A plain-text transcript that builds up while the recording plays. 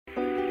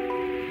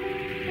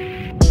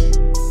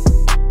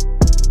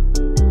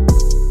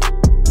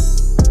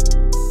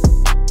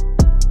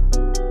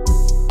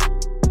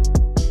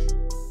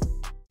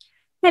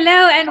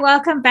and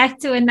welcome back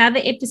to another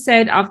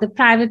episode of the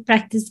Private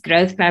Practice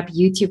Growth Club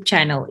YouTube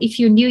channel. If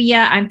you're new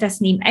here, I'm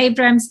Tasneem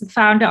Abrams, the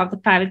founder of the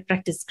Private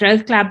Practice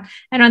Growth Club.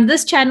 And on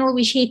this channel,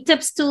 we share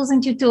tips, tools,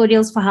 and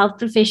tutorials for health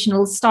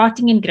professionals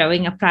starting and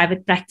growing a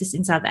private practice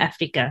in South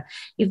Africa.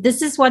 If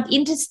this is what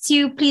interests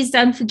you, please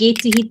don't forget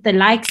to hit the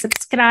like,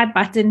 subscribe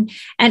button,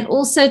 and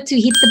also to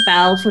hit the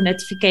bell for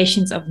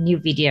notifications of new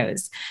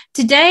videos.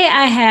 Today,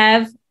 I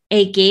have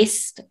a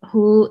guest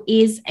who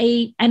is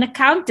an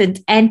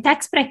accountant and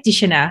tax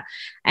practitioner.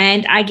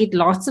 And I get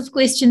lots of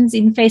questions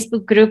in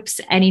Facebook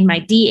groups and in my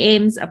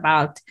DMs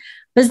about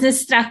business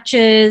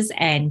structures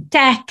and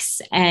tax.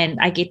 And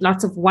I get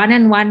lots of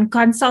one-on-one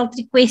consult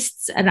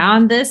requests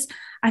around this.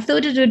 I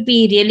thought it would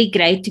be really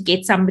great to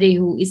get somebody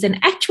who is an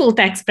actual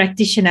tax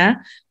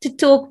practitioner to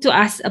talk to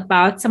us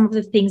about some of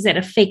the things that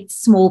affect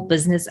small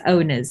business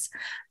owners.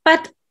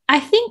 But I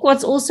think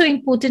what's also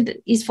important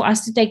is for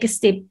us to take a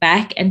step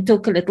back and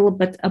talk a little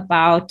bit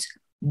about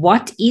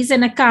what is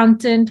an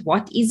accountant,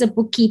 what is a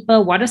bookkeeper,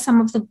 what are some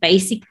of the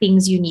basic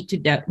things you need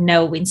to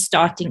know when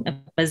starting a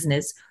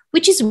business,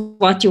 which is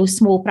what your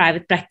small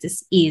private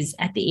practice is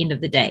at the end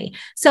of the day.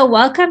 So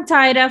welcome,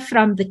 Taahirah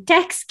from the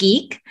Tax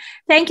Geek.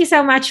 Thank you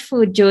so much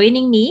for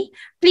joining me.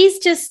 Please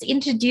just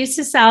introduce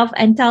yourself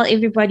and tell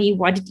everybody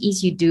what it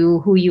is you do,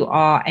 who you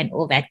are, and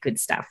all that good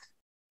stuff.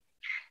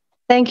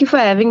 Thank you for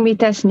having me,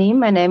 Tasneem.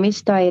 My name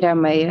is Taahirah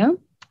Meyer.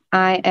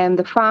 I am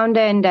the founder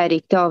and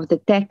director of the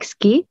Tax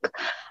Geek.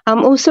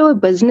 I'm also a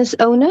business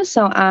owner,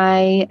 so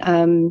I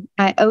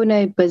own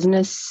a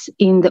business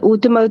in the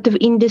automotive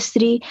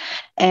industry,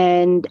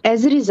 and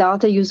as a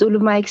result, I use all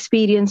of my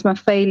experience, my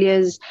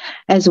failures,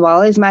 as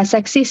well as my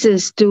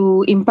successes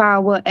to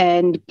empower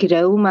and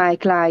grow my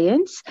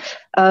clients.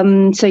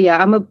 I'm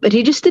a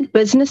registered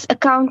business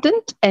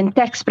accountant and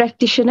tax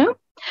practitioner.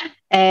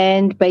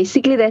 And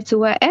basically, that's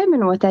who I am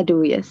and what I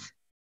do, yes.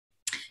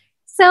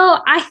 So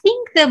I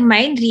think the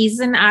main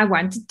reason I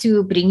wanted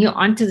to bring you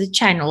onto the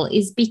channel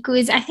is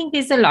because I think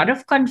there's a lot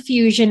of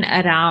confusion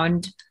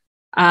around,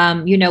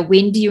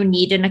 when do you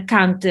need an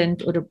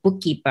accountant or a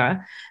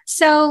bookkeeper?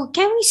 So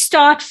can we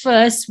start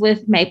first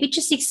with maybe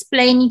just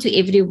explaining to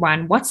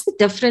everyone what's the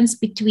difference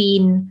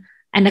between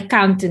an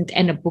accountant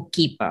and a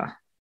bookkeeper?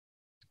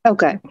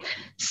 Okay,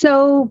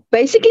 so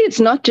basically it's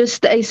not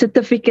just a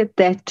certificate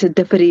that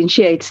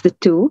differentiates the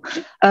two.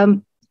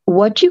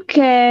 What you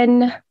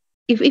can,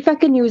 if I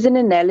can use an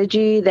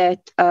analogy,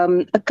 that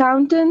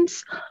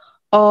accountants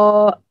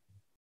are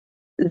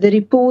the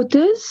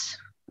reporters,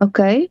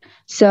 okay?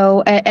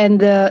 So, and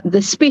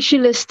the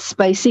specialists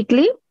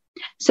basically.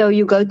 So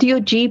you go to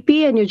your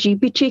GP and your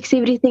GP checks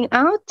everything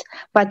out,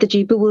 but the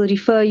GP will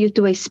refer you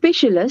to a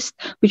specialist,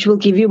 which will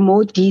give you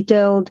more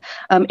detailed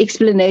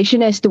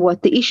explanation as to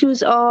what the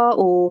issues are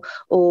or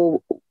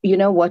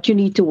what you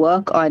need to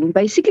work on.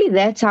 Basically,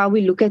 that's how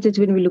we look at it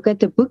when we look at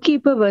the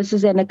bookkeeper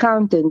versus an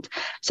accountant.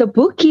 So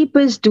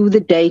bookkeepers do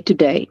the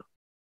day-to-day.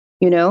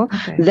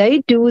 Okay. They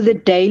do the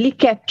daily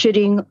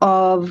capturing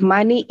of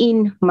money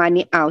in,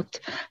 money out.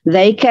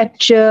 They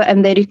capture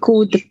and they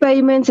record the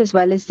payments as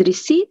well as the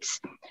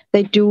receipts.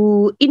 They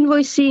do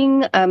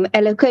invoicing,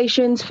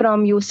 allocations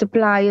from your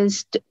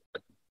suppliers,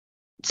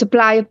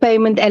 supplier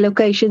payment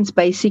allocations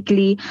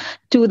basically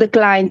to the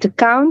client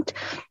account.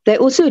 They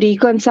also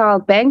reconcile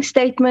bank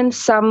statements.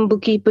 Some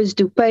bookkeepers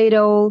do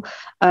payroll,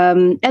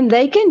 and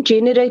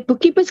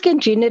bookkeepers can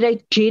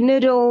generate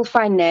general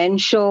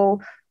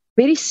financial,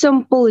 very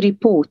simple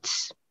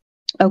reports.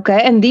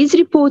 Okay, and these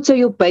reports are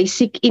your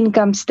basic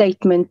income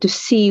statement to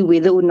see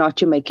whether or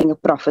not you're making a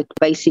profit,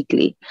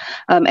 basically,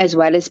 as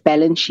well as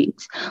balance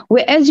sheets.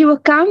 Whereas your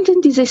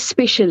accountant is a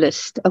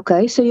specialist,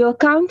 okay? So your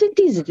accountant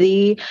is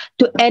there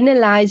to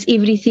analyze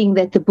everything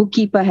that the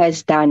bookkeeper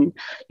has done.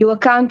 Your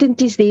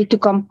accountant is there to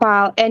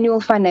compile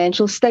annual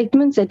financial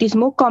statements that is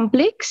more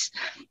complex.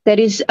 That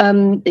is,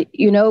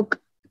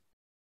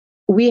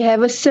 we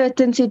have a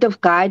certain set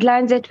of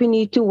guidelines that we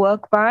need to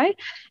work by.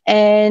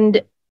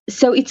 And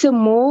so it's a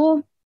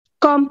more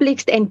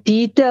complex and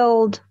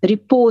detailed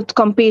report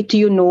compared to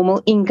your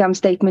normal income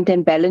statement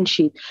and balance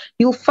sheet.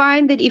 You'll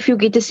find that if you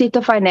get a set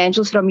of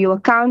financials from your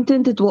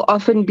accountant, it will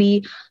often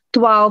be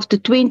 12 to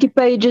 20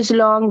 pages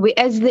long,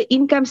 whereas the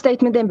income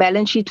statement and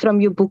balance sheet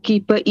from your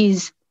bookkeeper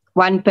is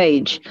 1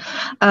 page.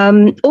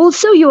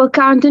 Also, your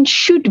accountant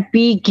should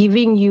be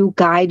giving you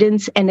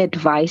guidance and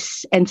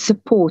advice and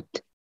support.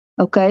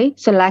 Okay,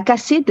 so like I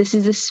said, this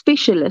is a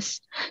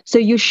specialist. So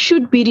you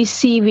should be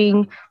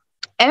receiving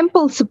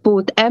ample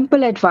support,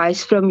 ample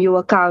advice from your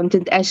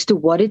accountant as to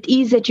what it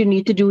is that you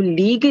need to do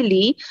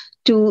legally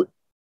to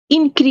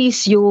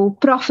increase your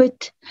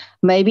profit,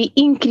 maybe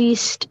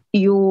increase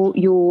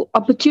your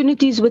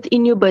opportunities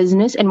within your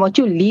business, and what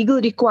your legal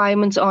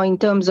requirements are in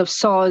terms of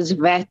SARS,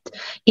 VAT,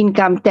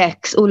 income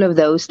tax, all of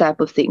those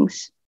type of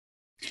things.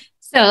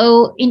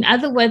 So in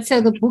other words,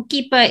 the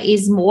bookkeeper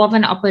is more of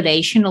an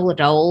operational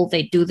role.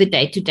 They do the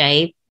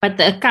day-to-day, but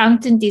the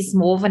accountant is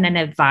more of an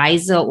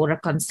advisor or a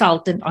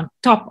consultant on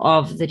top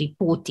of the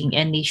reporting,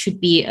 and there should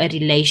be a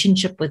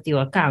relationship with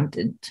your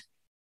accountant.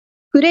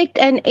 Correct.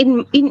 And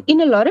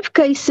in a lot of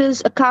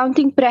cases,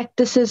 accounting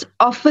practices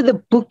offer the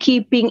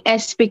bookkeeping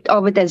aspect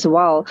of it as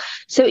well.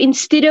 So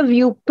instead of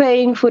you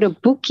paying for a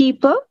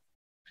bookkeeper,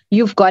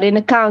 you've got an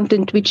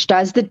accountant which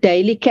does the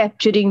daily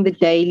capturing, the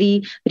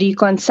daily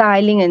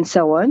reconciling, and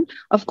so on.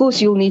 Of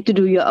course, you'll need to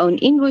do your own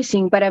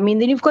invoicing, but I mean,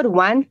 then you've got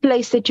one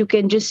place that you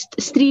can just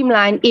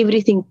streamline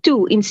everything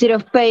to instead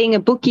of paying a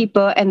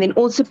bookkeeper and then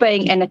also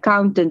paying an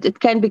accountant.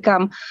 It can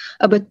become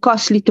a bit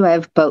costly to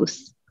have both.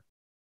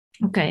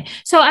 Okay.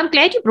 So I'm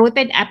glad you brought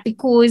that up,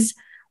 because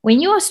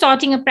when you are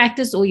starting a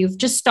practice or you've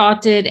just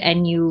started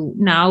and you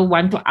now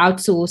want to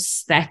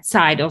outsource that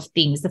side of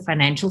things, the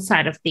financial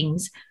side of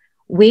things,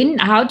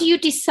 how do you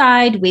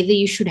decide whether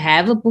you should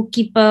have a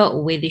bookkeeper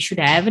or whether you should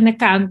have an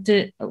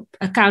accountant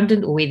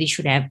or whether you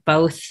should have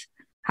both?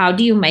 How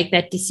do you make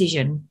that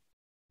decision?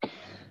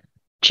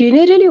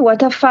 Generally,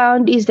 what I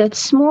found is that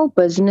small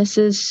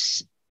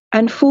businesses,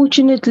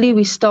 unfortunately,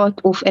 we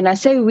start off, and I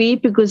say we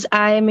because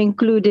I am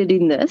included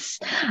in this,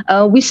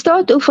 we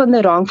start off on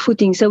the wrong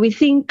footing. So we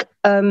think,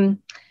 we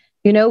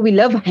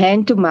live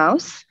hand to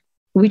mouth,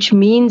 which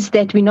means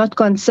that we're not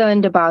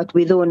concerned about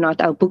whether or not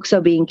our books are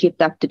being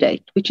kept up to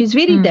date, which is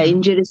very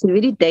dangerous, a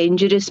very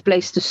dangerous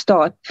place to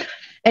start.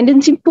 And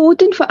it's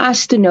important for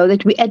us to know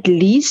that we at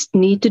least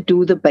need to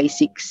do the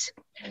basics.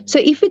 So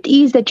if it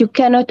is that you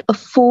cannot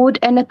afford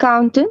an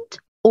accountant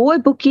or a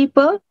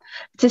bookkeeper,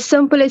 it's as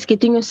simple as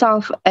getting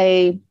yourself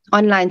an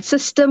online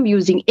system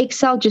using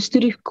Excel just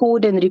to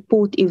record and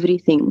report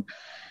everything.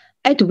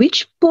 At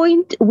which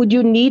point would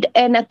you need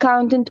an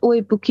accountant or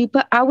a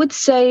bookkeeper? I would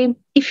say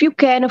if you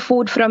can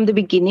afford from the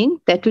beginning,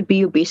 that would be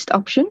your best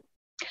option.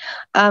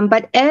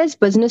 But as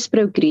business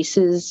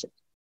progresses,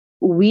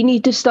 we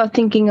need to start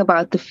thinking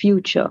about the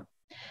future.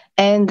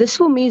 And this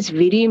for me is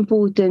very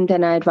important,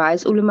 and I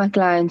advise all of my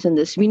clients on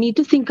this. We need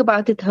to think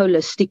about it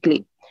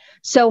holistically.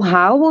 So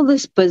how will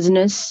this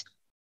business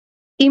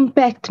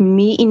impact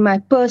me in my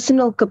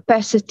personal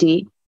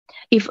capacity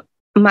if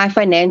my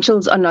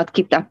financials are not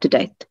kept up to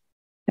date?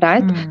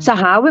 Right? So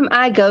how am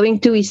I going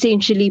to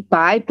essentially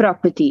buy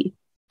property,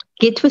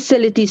 get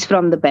facilities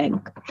from the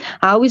bank?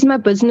 How is my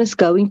business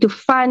going to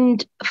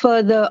fund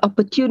further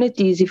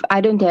opportunities if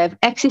I don't have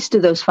access to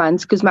those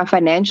funds because my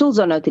financials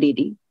are not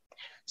ready?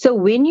 So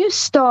when you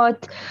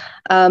start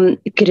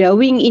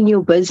growing in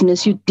your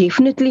business, you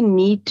definitely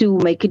need to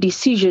make a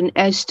decision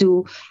as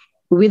to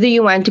whether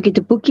you want to get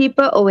a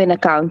bookkeeper or an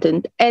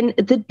accountant. And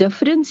the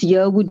difference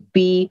here would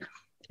be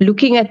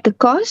looking at the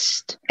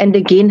cost and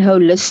again,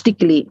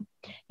 holistically.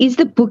 Is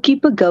the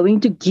bookkeeper going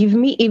to give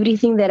me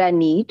everything that I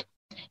need?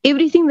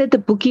 Everything that the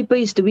bookkeeper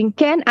is doing,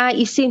 can I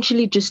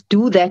essentially just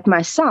do that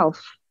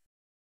myself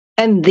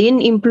and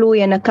then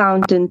employ an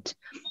accountant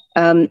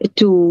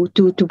to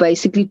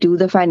basically do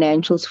the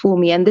financials for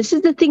me? And this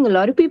is the thing, a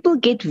lot of people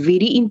get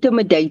very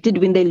intimidated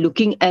when they're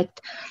looking at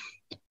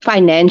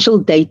financial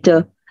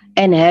data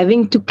and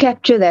having to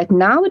capture that.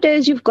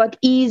 Nowadays, you've got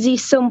easy,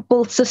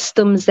 simple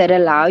systems that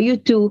allow you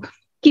to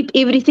keep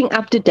everything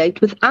up to date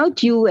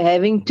without you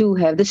having to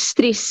have the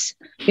stress.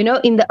 In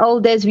the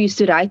old days, we used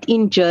to write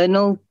in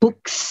journal,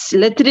 books,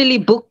 literally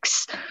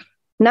books.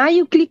 Now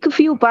you click a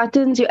few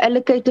buttons, you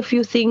allocate a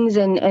few things,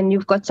 and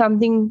you've got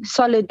something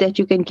solid that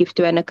you can give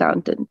to an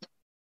accountant.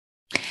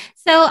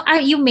 So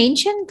you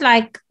mentioned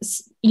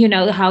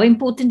how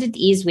important it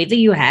is whether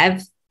you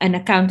have an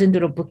accountant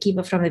or a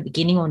bookkeeper from the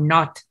beginning or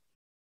not,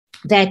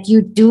 that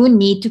you do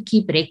need to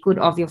keep record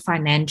of your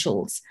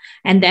financials.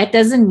 And that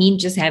doesn't mean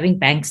just having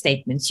bank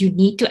statements. You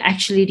need to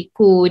actually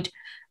record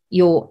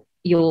your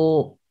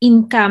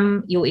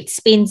income, your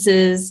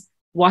expenses,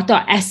 what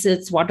are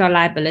assets, what are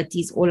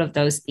liabilities, all of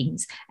those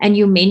things. And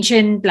you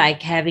mentioned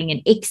like having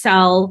an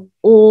Excel,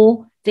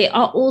 or there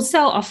are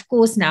also, of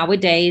course,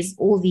 nowadays,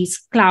 all these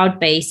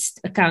cloud-based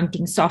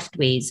accounting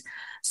softwares.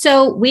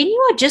 So when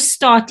you are just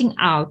starting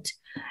out,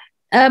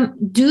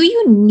 do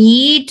you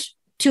need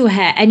to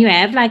have, and you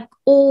have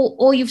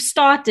or you've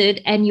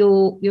started and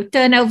your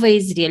turnover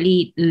is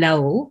really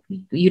low,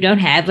 you don't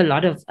have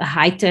a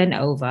high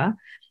turnover,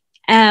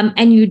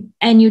 and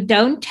you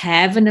don't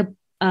have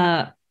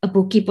a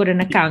bookkeeper or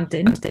an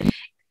accountant,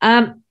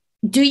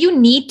 do you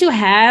need to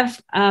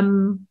have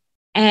an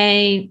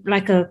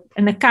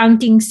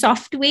accounting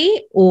software,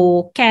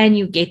 or can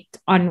you get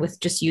on with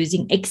just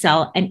using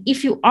Excel? And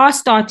if you are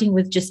starting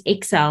with just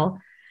Excel,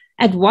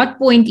 at what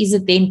point is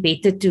it then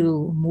better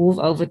to move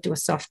over to a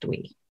software?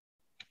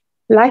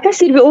 Like I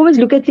said, we always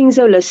look at things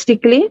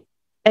holistically,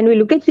 and we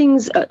look at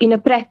things in a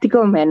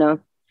practical manner.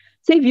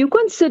 So if you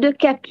consider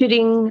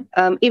capturing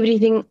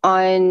everything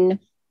on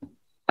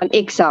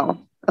Excel,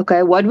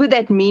 okay, what would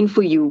that mean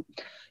for you?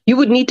 You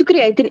would need to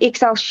create an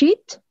Excel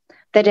sheet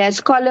that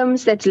has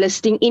columns that's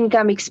listing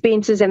income,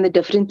 expenses, and the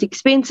different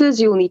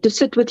expenses. You'll need to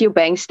sit with your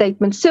bank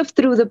statement, sift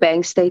through the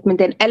bank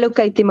statement, and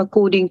allocate them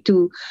according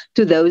to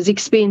those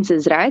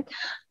expenses, right?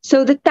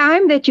 So the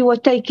time that you are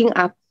taking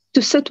up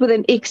to sit with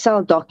an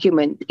Excel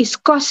document is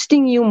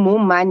costing you more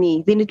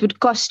money than it would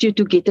cost you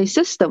to get a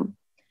system.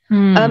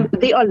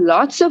 There are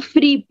lots of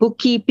free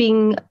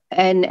bookkeeping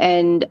and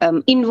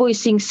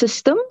invoicing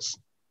systems.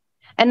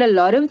 And a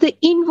lot of the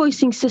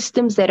invoicing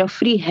systems that are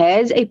free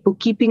has a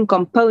bookkeeping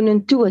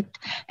component to it.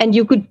 And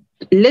you could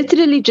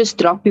literally just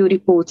drop your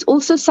reports.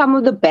 Also, some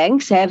of the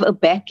banks have a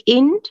back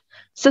end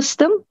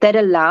system that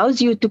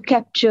allows you to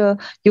capture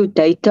your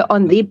data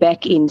on their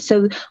back end.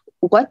 So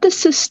what the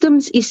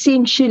systems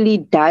essentially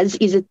does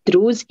is it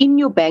draws in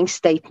your bank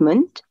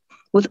statement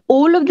with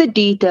all of the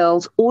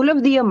details, all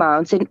of the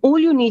amounts, and all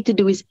you need to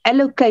do is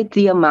allocate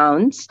the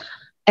amounts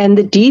and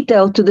the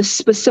detail to the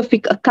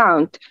specific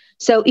account.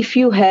 So if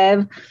you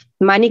have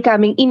money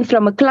coming in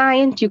from a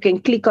client, you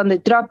can click on the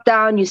drop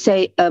down, you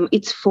say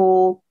it's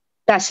for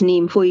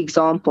Tasneem, for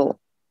example.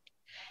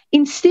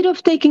 Instead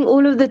of taking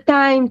all of the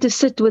time to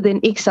sit with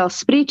an Excel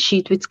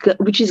spreadsheet,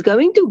 which is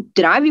going to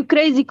drive you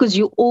crazy because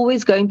you're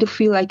always going to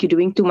feel like you're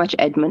doing too much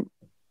admin.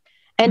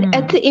 And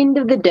at the end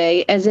of the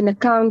day, as an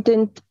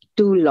accountant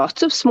to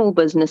lots of small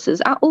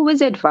businesses, I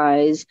always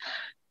advise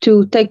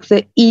to take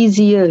the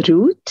easier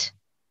route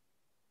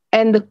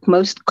and the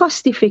most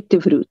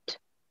cost-effective route.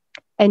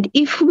 And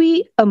if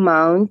we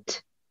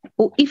quantify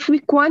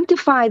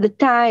the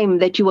time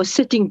that you are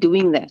sitting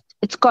doing that,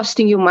 it's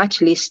costing you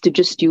much less to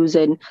just use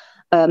an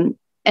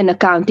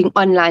accounting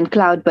online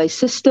cloud-based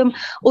system,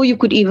 or you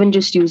could even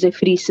just use a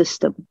free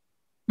system.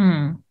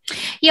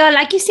 Yeah,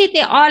 like you said,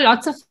 there are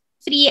lots of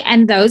free,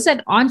 and those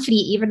that aren't free,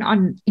 even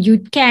on, you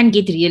can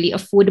get really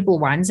affordable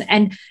ones.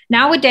 And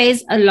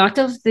nowadays, a lot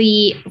of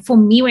for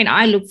me, when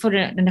I look for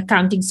an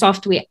accounting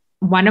software,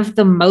 one of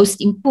the most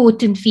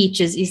important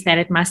features is that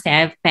it must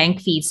have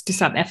bank feeds to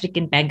South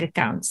African bank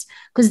accounts,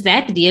 because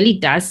that really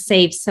does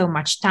save so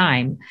much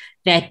time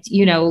that,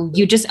 you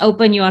just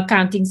open your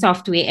accounting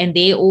software and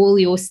there all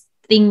your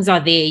things are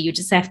there. You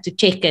just have to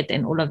check it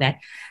and all of that.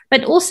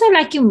 But also,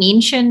 like you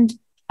mentioned,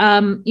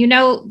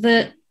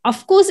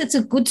 of course, it's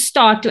a good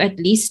start to at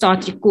least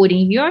start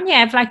recording. If you only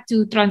have like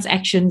 2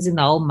 transactions in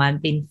the whole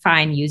month, then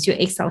fine, use your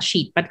Excel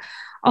sheet. But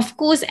of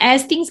course,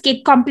 as things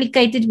get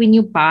complicated when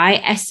you buy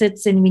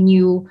assets and when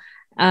you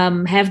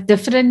have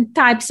different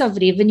types of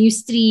revenue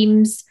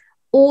streams,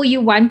 or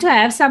you want to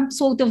have some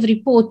sort of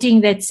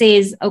reporting that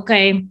says,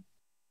 okay,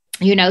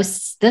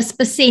 this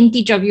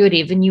percentage of your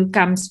revenue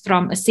comes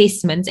from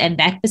assessments and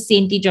that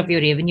percentage of your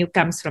revenue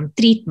comes from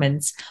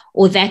treatments,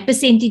 or that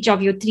percentage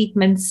of your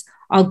treatments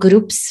are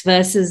groups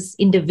versus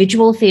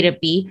individual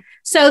therapy,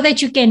 so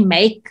that you can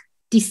make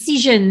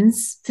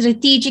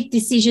strategic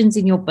decisions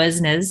in your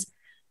business.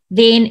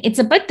 Then it's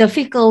a bit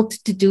difficult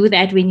to do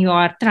that when you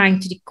are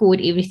trying to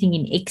record everything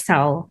in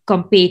Excel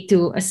compared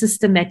to a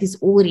system that is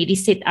already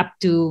set up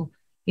to,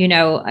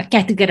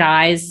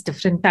 categorize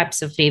different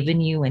types of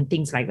revenue and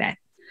things like that.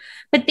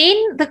 But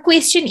then the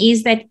question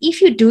is that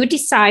if you do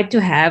decide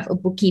to have a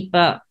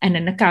bookkeeper and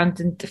an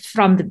accountant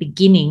from the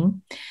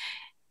beginning,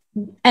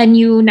 and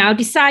you now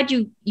decide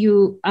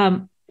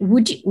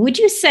would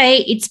you say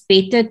it's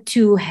better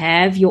to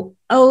have your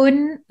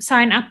own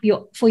sign up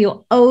for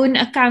your own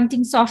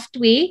accounting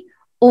software,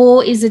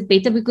 or is it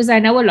better, because I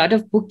know a lot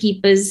of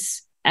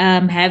bookkeepers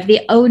have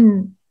their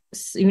own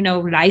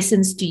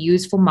license to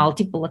use for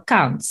multiple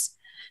accounts?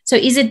 So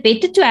is it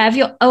better to have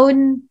your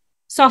own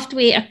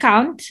software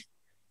account,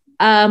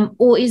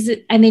 or is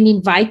it, and then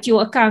invite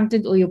your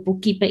accountant or your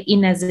bookkeeper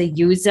in as a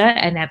user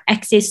and have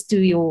access to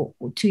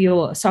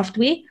your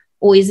software?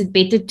 Or is it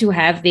better to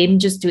have them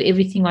just do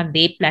everything on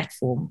their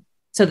platform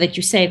so that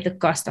you save the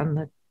cost on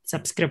the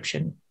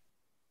subscription?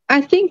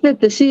 I think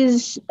that this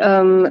is,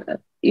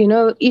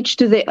 each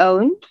to their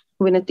own,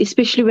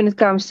 especially when it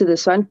comes to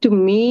this one. To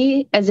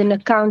me, as an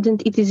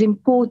accountant, it is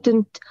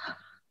important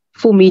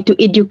for me to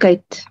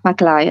educate my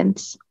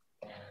clients.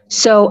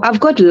 So I've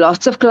got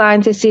lots of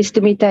clients that says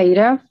to me,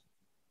 Taahirah,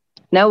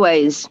 no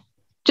ways.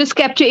 Just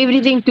capture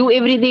everything, do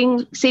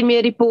everything, send me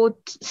a report,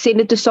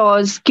 send it to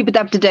SARS, keep it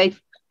up to date.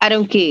 I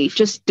don't care,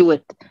 just do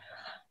it.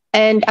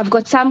 And I've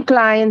got some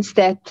clients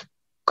that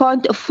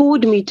can't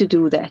afford me to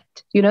do that.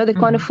 They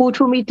can't afford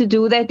for me to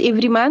do that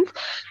every month.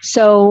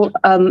 So,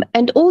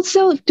 and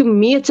also to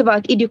me, it's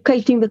about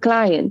educating the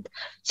client.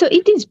 So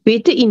it is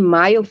better, in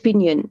my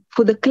opinion,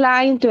 for the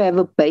client to have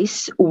a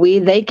base where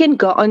they can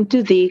go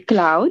onto their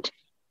cloud.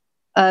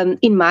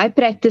 In my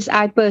practice,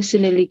 I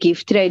personally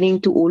give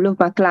training to all of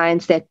my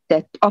clients that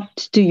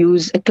opt to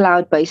use a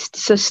cloud-based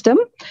system.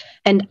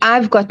 And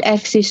I've got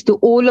access to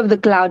all of the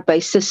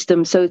cloud-based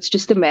systems. So it's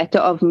just a matter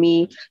of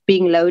me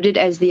being loaded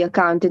as the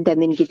accountant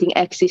and then getting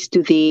access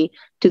to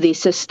their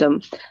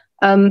system.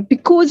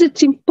 Because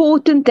it's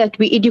important that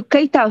we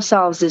educate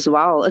ourselves as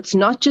well. It's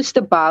not just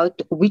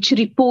about which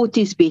report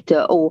is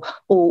better or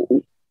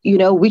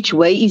which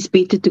way is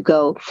better to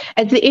go.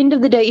 At the end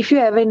of the day, if you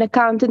have an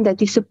accountant that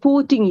is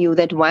supporting you,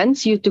 that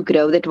wants you to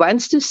grow, that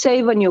wants to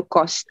save on your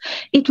cost,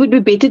 it would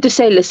be better to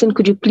say, listen,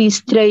 could you please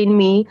train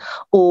me?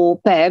 Or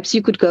perhaps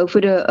you could go for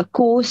a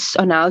course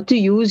on how to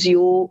use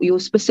your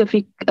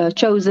specific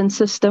chosen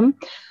system.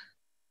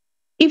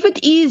 If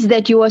it is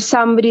that you are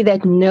somebody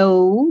that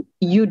no,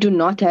 you do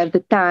not have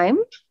the time,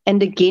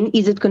 and again,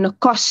 is it going to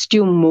cost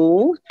you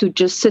more to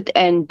just sit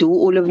and do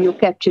all of your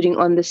capturing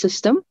on the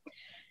system?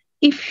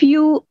 if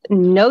you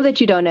know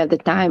that you don't have the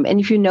time and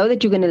if you know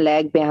that you're going to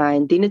lag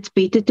behind, then it's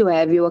better to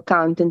have your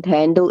accountant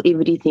handle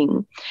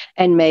everything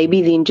and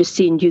maybe then just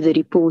send you the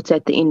reports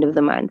at the end of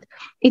the month.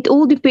 It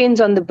all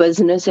depends on the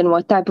business and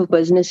what type of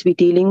business we're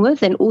dealing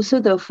with, and also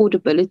the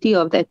affordability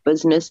of that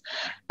business,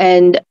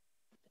 and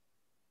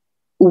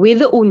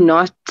whether or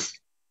not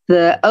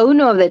the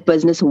owner of that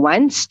business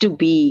wants to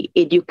be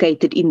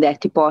educated in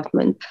that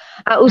department.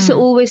 I also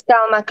always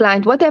tell my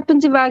client, what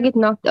happens if I get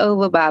knocked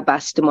over by a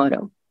bus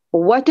tomorrow?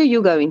 What are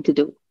you going to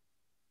do?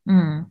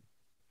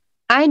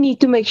 I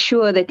need to make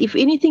sure that if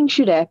anything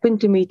should happen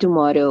to me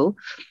tomorrow,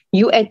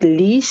 you at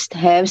least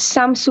have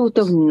some sort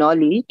of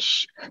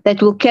knowledge that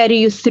will carry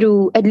you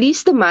through at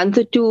least a month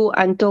or two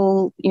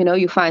until,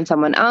 you find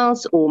someone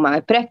else or my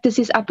practice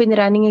is up and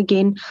running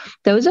again.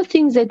 Those are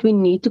things that we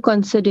need to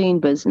consider in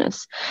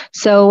business.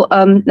 So,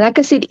 like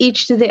I said,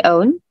 each to their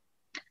own.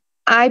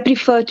 I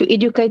prefer to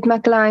educate my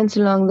clients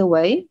along the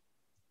way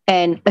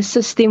and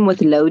assist them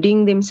with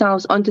loading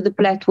themselves onto the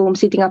platform,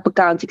 setting up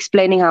accounts,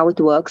 explaining how it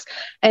works,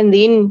 and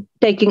then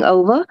taking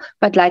over.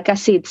 But like I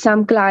said,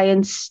 some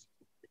clients,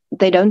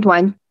 they don't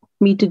want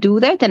me to do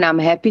that, and I'm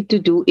happy to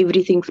do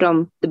everything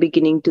from the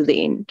beginning to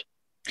the end.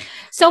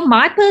 So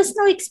my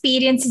personal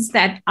experience is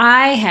that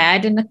I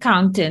had an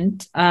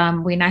accountant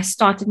when I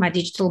started my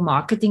digital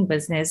marketing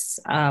business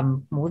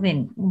more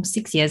than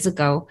 6 years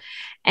ago.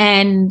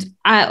 And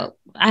I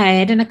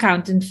had an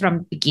accountant from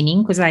the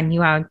beginning because I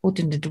knew how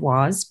important it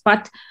was.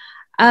 But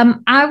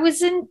I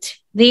wasn't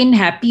then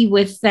happy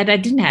with that. I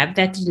didn't have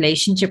that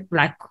relationship.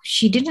 Like,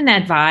 she didn't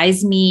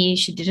advise me,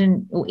 she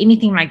didn't, or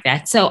anything like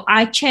that. So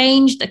I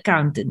changed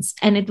accountants,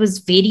 and it was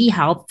very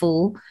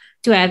helpful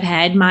to have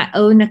had my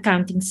own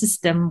accounting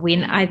system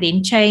when I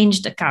then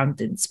changed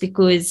accountants,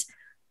 because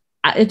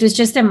it was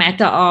just a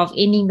matter of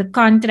ending the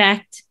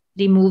contract,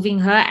 removing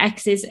her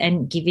access,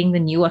 and giving the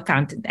new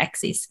accountant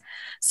access.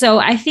 So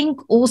I think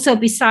also,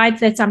 besides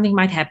that, something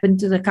might happen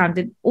to the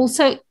accountant.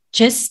 Also,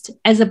 just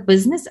as a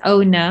business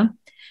owner,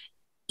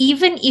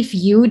 even if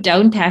you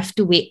don't have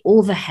to wear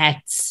all the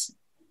hats,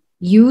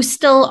 you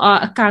still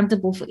are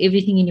accountable for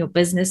everything in your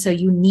business. So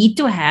you need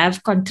to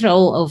have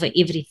control over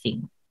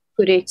everything.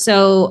 Correct.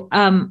 So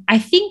I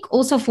think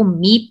also for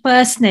me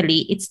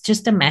personally, it's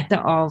just a matter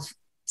of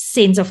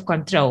sense of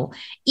control.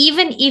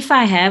 Even if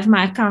I have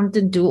my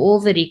accountant do all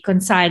the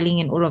reconciling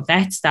and all of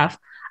that stuff,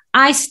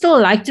 I still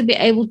like to be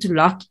able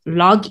to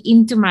log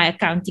into my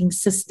accounting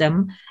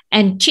system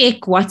and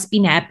check what's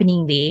been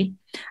happening there,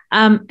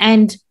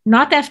 and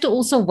not have to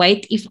also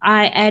wait if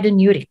I add a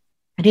new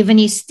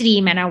revenue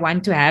stream and I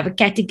want to have a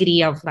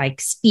category of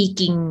like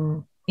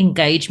speaking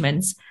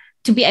engagements,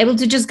 to be able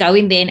to just go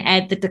in there and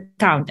add that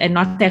account and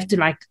not have to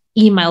like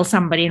email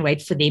somebody and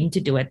wait for them to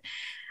do it.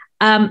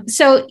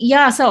 So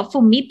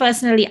for me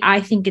personally, I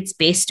think it's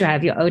best to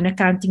have your own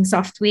accounting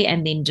software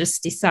and then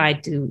just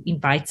decide to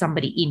invite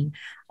somebody in.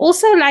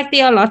 Also, like,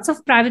 there are lots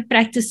of private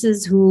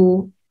practices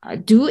who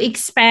do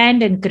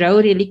expand and grow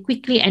really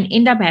quickly and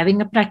end up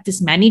having a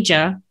practice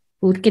manager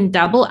who can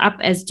double up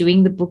as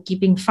doing the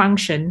bookkeeping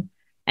function.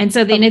 And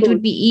so then it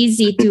would be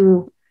easy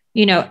to,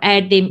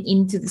 add them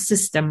into the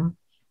system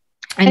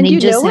and then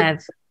just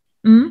have.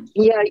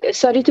 Yeah,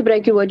 sorry to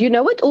break your word.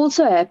 What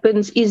also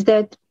happens is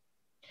that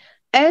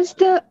as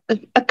the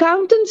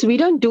accountants, we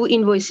don't do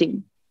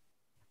invoicing.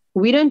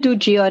 We don't do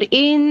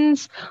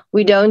GRNs.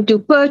 We don't do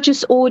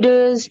purchase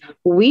orders.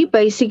 We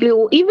basically,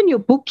 or even your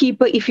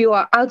bookkeeper, if you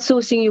are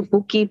outsourcing your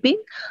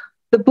bookkeeping,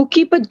 the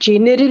bookkeeper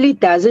generally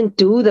doesn't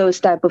do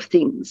those type of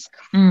things.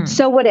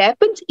 So what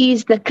happens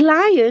is the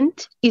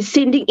client is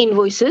sending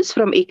invoices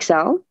from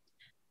Excel,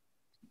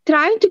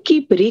 trying to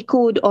keep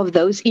record of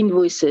those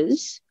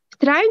invoices,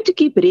 trying to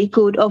keep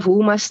record of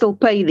who must still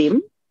pay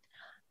them,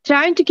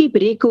 trying to keep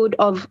record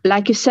of,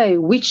 like you say,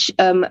 which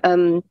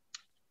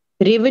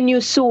revenue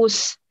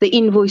source the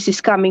invoice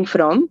is coming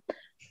from.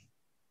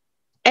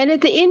 And at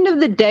the end of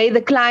the day,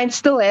 the client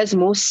still has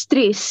more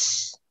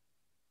stress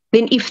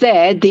than if they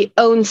had their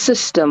own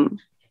system.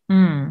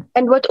 And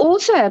what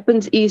also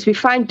happens is we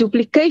find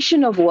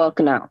duplication of work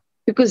now,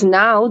 because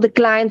now the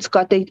client's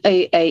got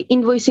a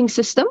invoicing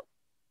system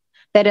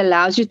that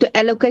allows you to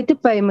allocate the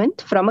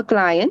payment from a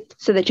client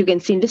so that you can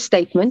send a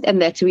statement,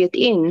 and that's where it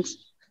ends.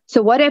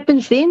 So what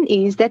happens then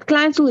is that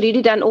client's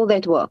already done all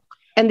that work,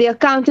 and the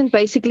accountant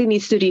basically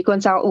needs to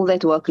reconcile all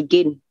that work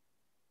again.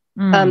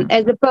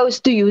 As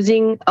opposed to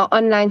using an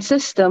online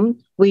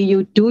system where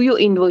you do your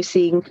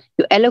invoicing,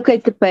 you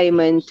allocate the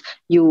payment,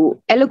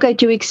 you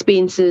allocate your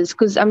expenses,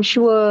 because I'm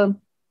sure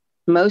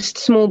most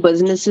small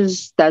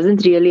businesses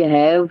doesn't really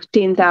have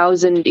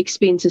 10,000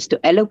 expenses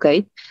to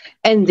allocate,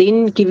 and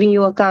then giving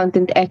your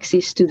accountant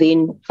access to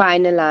then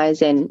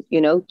finalize and,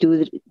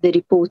 do the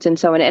reports and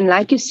so on. And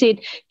like you said,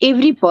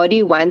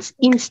 everybody wants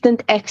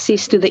instant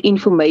access to the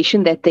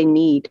information that they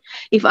need.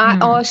 If I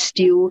asked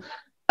you,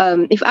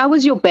 if I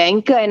was your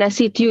banker and I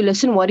said to you,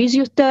 listen, what is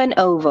your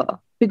turnover?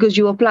 Because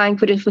you're applying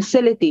for a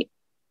facility.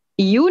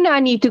 You now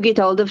need to get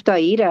hold of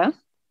Taahirah.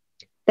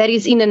 That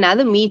is in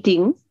another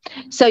meeting.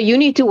 So you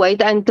need to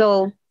wait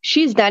until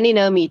she's done in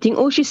her meeting,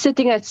 or she's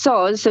sitting at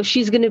SARS, so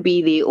she's going to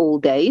be there all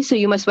day. So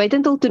you must wait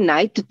until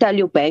tonight to tell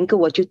your banker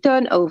what your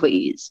turnover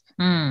is.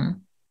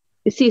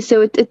 You see,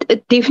 so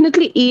it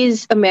definitely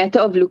is a matter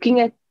of looking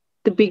at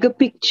the bigger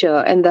picture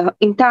and the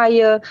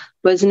entire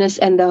business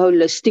and the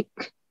holistic.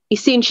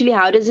 Essentially,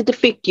 how does it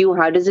affect you?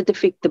 How does it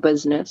affect the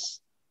business?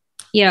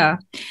 Yeah.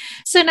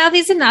 So now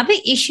there's another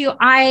issue.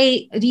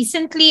 I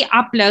recently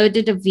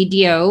uploaded a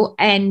video,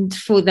 and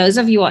for those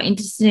of you who are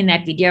interested in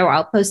that video,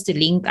 I'll post a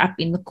link up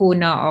in the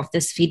corner of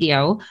this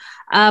video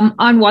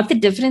on what the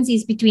difference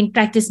is between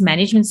practice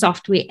management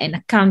software and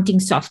accounting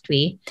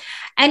software.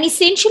 And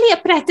essentially, a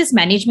practice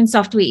management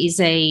software is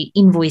a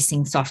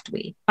invoicing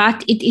software,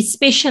 but it is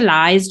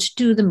specialized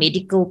to the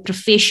medical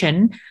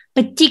profession,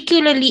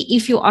 particularly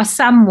if you are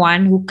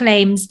someone who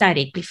claims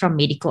directly from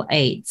medical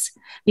aids.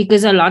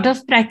 Because a lot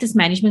of practice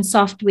management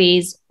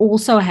softwares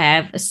also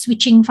have a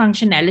switching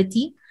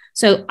functionality.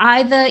 So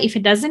either if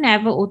it doesn't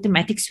have an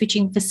automatic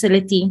switching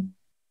facility,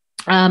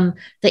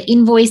 the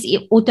invoice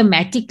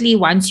automatically,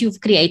 once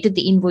you've created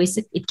the invoice,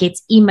 it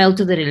gets emailed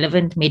to the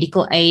relevant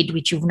medical aid,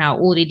 which you've now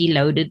already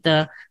loaded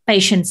the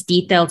patient's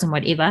details and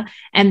whatever.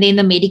 And then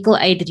the medical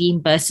aid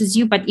reimburses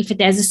you. But if it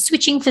has a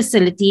switching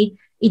facility,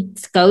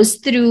 it goes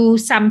through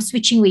some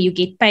switching where you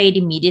get paid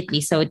immediately.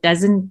 So it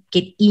doesn't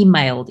get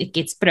emailed. It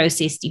gets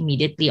processed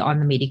immediately on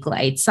the medical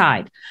aid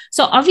side.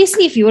 So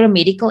obviously, if you're a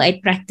medical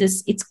aid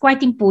practice, it's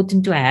quite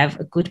important to have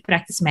a good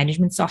practice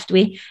management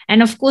software.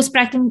 And of course,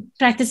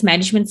 practice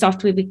management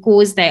software,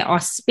 because they are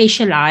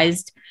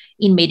specialized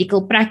in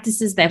medical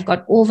practices, they've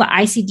got all the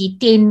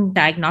ICD-10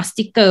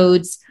 diagnostic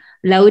codes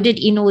loaded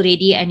in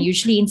already, and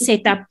usually in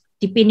setup,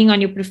 depending on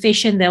your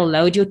profession, they'll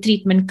load your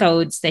treatment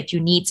codes that you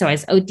need. So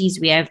as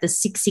OTs, we have the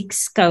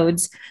 66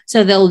 codes.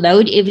 So they'll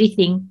load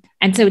everything.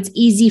 And so it's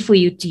easy for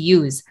you to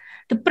use.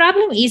 The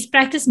problem is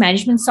practice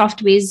management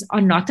softwares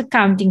are not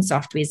accounting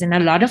softwares. And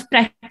a lot of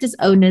practice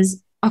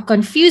owners are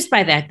confused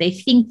by that. They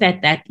think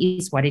that that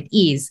is what it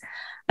is.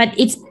 But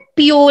it's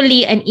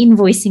purely an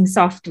invoicing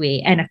software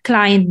and a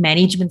client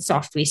management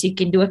software. So you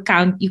can do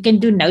you can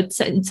do notes.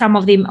 And some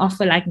of them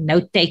offer like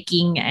note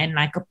taking and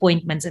like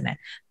appointments and that.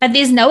 But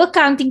there's no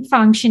accounting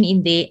function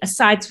in there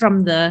aside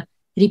from the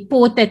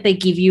report that they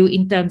give you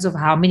in terms of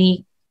how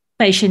many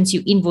patients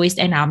you invoiced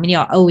and how many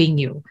are owing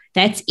you.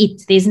 That's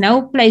it. There's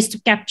no place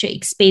to capture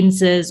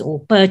expenses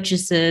or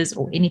purchases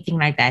or anything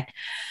like that.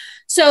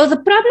 So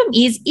the problem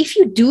is, if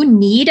you do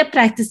need a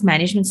practice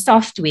management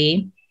software,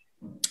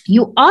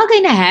 you are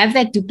going to have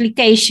that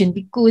duplication,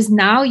 because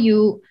now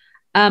you,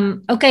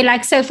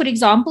 so for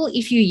example,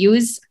 if you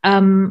use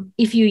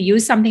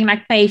something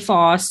like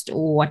PayFast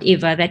or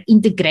whatever that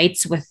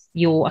integrates with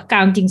your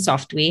accounting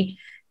software,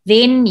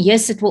 then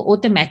yes, it will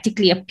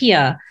automatically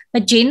appear.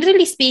 But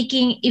generally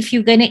speaking, if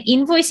you're going to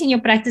invoice in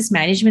your practice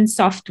management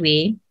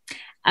software,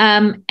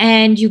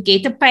 and you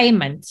get a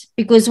payment,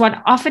 because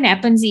what often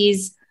happens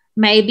is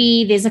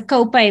maybe there's a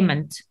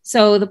co-payment.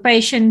 So the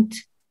patient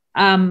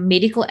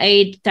medical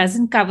aid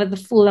doesn't cover the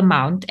full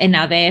amount, and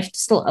now they have to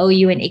still owe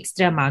you an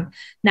extra amount.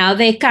 Now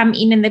they come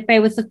in and they pay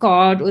with the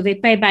card or they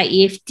pay by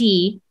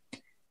EFT,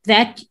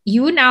 that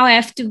you now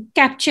have to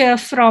capture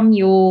from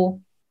your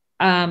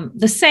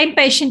the same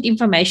patient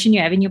information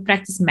you have in your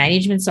practice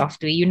management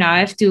software. You now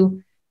have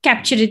to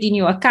capture it in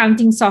your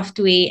accounting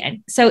software,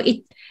 and so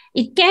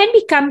it can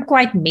become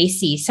quite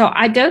messy. So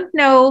I don't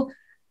know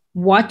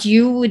what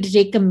you would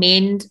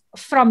recommend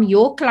from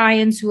your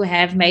clients who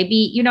have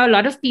maybe, a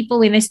lot of people,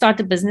 when they start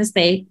a business,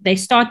 they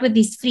start with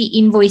these free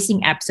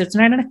invoicing apps. So it's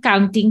not an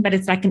accounting, but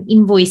it's like an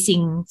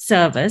invoicing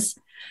service.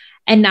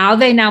 And now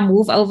they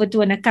move over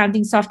to an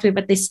accounting software,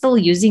 but they're still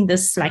using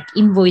this like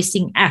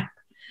invoicing app.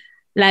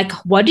 Like,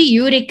 what do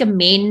you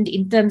recommend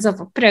in terms of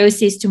a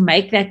process to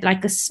make that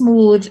like a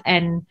smooth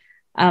and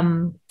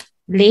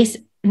less,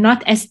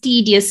 not as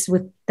tedious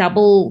with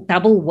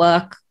double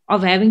work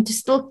of having to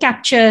still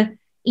capture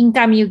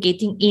income you're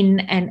getting in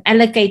and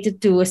allocate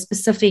it to a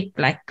specific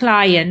like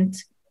client,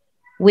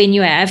 when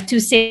you have two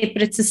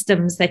separate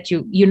systems that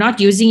you're not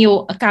using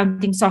your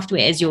accounting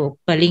software as your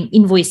billing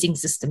invoicing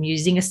system, you're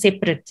using a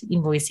separate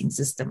invoicing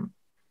system?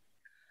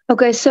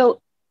 Okay,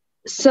 so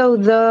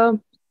the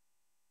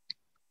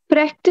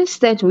practice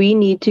that we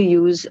need to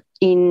use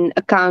in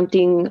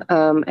accounting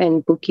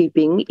and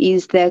bookkeeping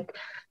is that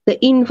the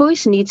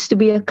invoice needs to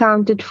be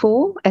accounted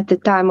for at the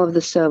time of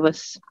the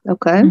service.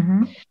 Okay.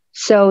 Mm-hmm.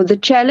 So the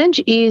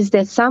challenge is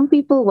that some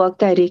people work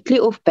directly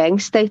off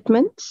bank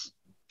statements,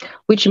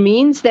 which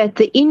means that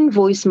the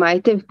invoice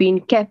might have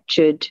been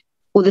captured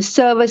or the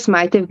service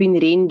might have been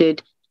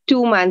rendered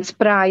 2 months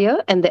prior,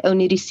 and they're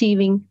only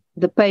receiving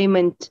the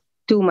payment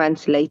 2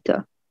 months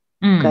later.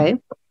 Okay.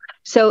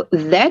 So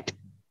that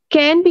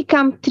can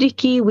become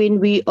tricky when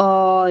we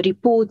are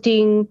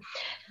reporting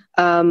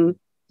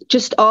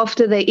just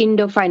after the end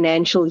of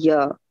financial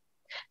year.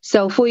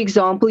 So for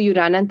example, you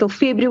run until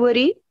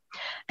February,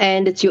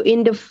 and it's your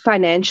end of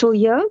financial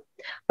year,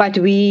 but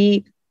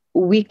we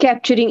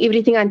capturing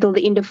everything until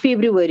the end of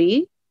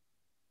February,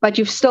 but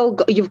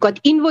you've got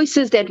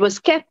invoices that was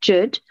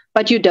captured,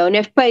 but you don't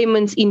have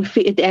payments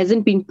it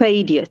hasn't been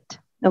paid yet.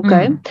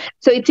 Okay.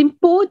 So it's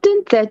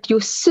important that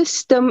your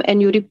system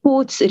and your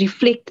reports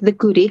reflect the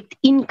correct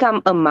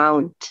income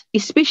amount,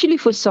 especially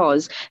for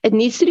SARS. It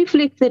needs to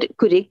reflect the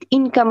correct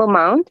income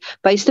amount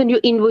based on your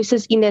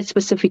invoices in that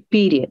specific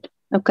period.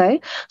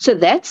 Okay. So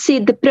that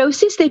said, the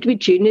process that we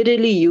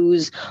generally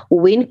use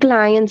when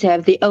clients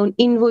have their own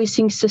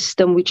invoicing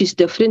system, which is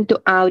different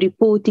to our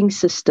reporting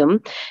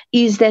system,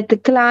 is that the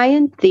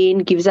client then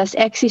gives us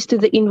access to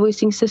the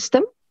invoicing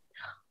system,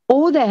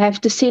 or they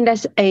have to send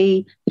us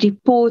a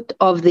report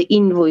of the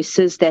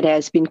invoices that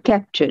has been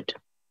captured.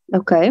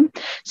 Okay.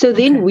 So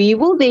then we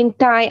will then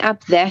tie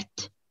up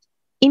that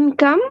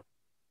income.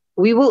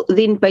 We will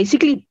then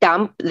basically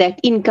dump that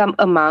income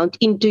amount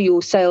into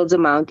your sales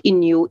amount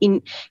in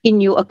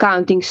your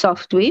accounting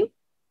software.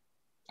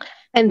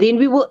 And then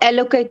we will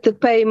allocate the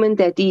payment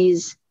that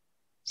is.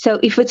 So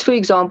if it's, for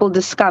example,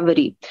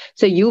 Discovery.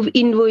 So you've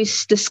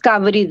invoiced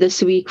Discovery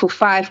this week for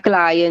 5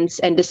 clients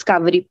and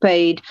Discovery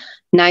paid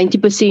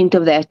 90%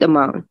 of that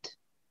amount.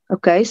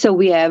 Okay, so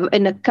we have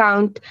an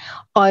account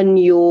on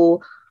your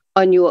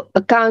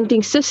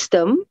accounting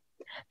system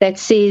that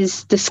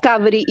says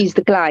Discovery is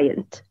the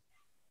client.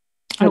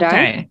 Okay.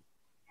 Right?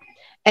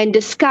 And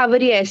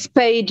Discovery has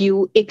paid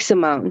you X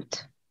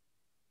amount,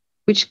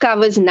 which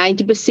covers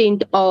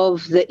 90%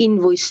 of the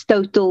invoice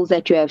total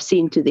that you have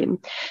sent to them.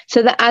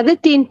 So the other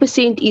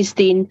 10% is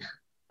then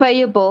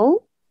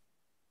payable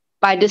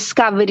by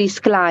Discovery's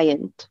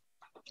client.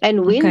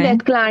 And when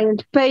that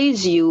client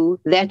pays you,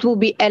 that will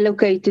be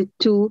allocated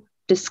to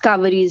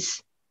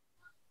Discovery's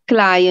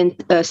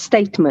client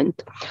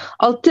statement.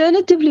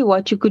 Alternatively,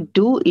 what you could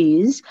do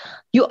is,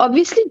 you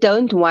obviously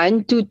don't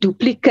want to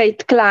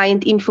duplicate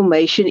client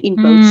information in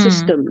both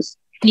systems.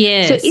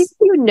 Yes. So if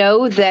you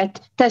know that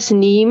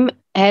Tasneem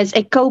has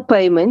a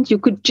co-payment, you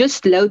could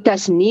just load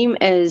Tasneem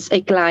as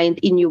a client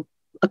in your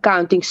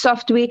accounting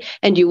software,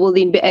 and you will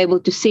then be able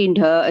to send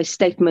her a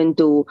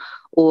statement or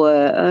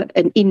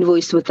an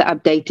invoice with the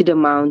updated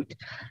amount.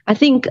 I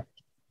think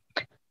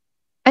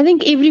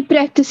every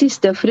practice is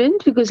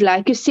different because,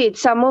 like you said,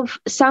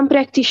 some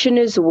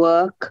practitioners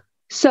work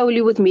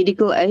solely with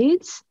medical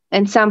aids,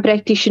 and some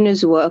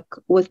practitioners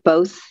work with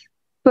both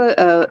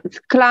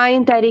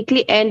client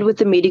directly and with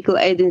the medical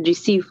aid and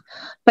receive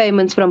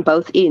payments from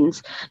both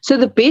ends. So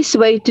the best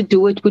way to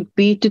do it would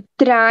be to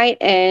try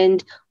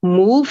and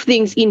move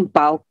things in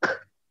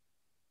bulk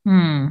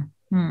and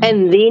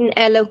then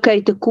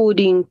allocate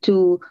according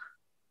to,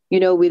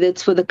 whether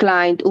it's for the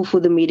client or for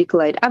the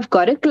medical aid. I've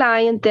got a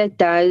client that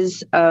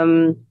does,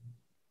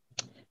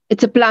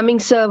 it's a plumbing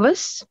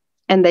service,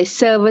 and they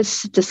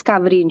service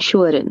Discovery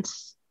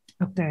Insurance.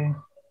 Okay.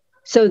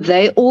 So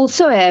they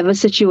also have a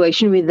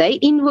situation where they're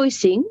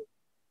invoicing,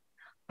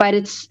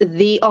 but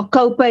there are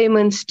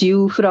co-payments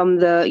due from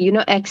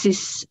the,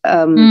 excess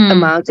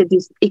amounts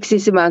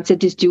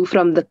that is due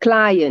from the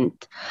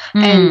client.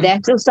 And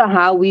that's also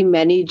how we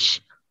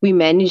manage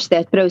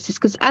that process,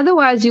 because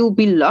otherwise you'll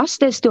be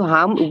lost as to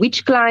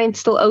which client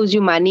still owes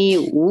you money,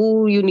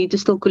 who you need to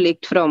still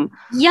collect from.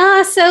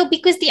 Yeah, so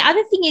because the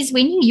other thing is,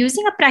 when you're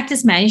using a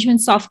practice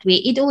management software,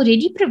 it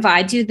already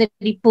provides you the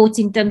reports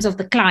in terms of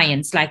the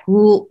clients, like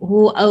who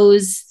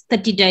owes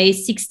 30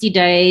 days, 60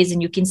 days,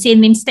 and you can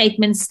send them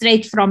statements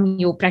straight from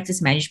your practice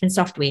management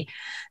software.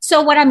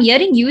 So what I'm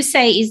hearing you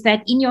say is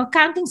that in your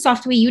accounting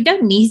software, you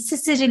don't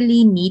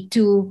necessarily need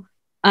to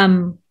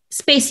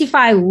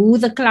specify who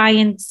the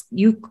clients.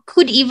 You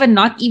could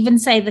not even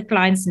say the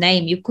client's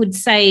name. You could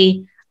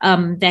say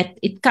that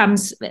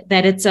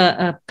it's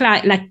a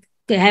client, like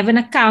have an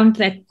account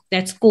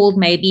that's called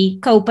maybe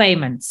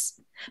co-payments,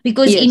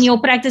 because in your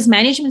practice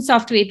management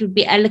software, it would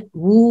be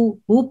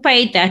who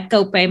paid that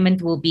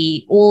co-payment will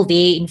be all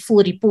there in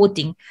full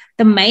reporting.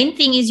 The main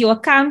thing is your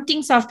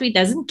accounting software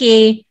doesn't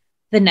care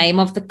the name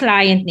of the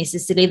client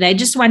necessarily. They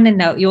just want to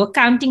know. Your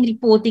accounting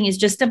reporting is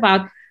just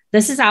about,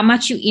 this is how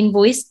much you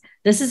invoiced,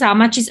 this is how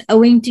much is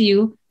owing to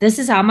you, this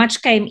is how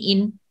much came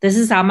in, this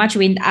is how much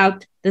went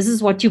out, this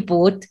is what you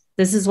bought,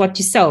 this is what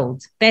you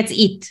sold. That's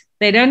it.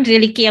 They don't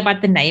really care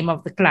about the name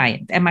of the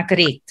client. Am I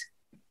correct?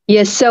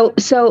 Yes. So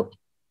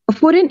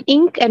for an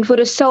Inc. and for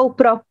a sole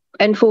prop,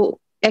 and for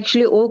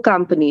actually all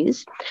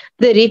companies,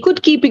 the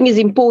record keeping is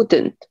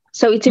important.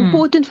 So it's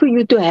important for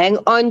you to hang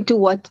on to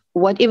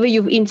whatever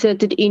you've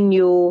inserted in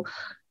your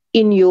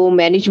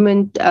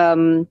management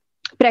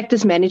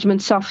practice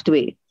management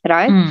software,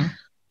 right?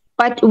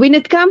 But when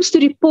it comes to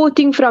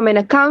reporting from an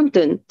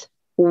accountant,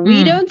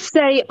 we don't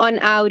say on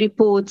our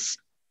reports,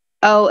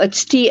 oh,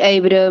 it's T.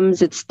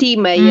 Abrams, it's T.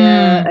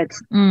 Meyer,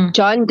 it's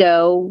John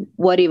Doe,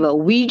 whatever.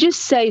 We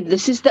just say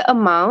this is the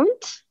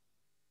amount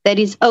that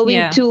is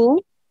owing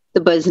to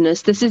the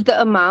business. This is the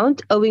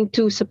amount owing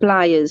to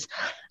suppliers.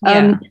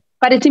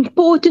 But it's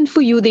important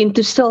for you then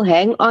to still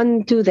hang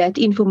on to that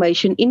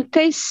information in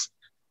case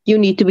you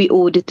need to be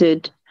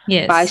audited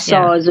by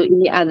SARS or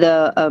any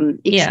other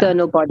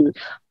external body.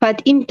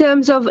 But in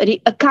terms of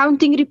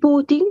accounting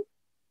reporting,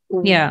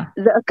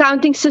 the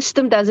accounting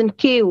system doesn't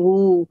care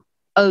who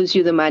owes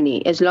you the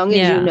money, as long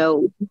as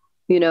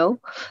you know,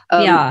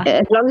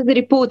 as long as the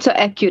reports are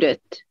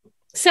accurate.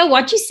 So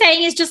what you're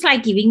saying is just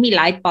like giving me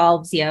light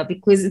bulbs here,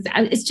 because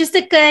it's just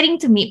occurring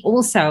to me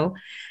also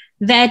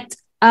that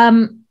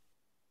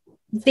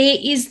there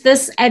is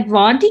this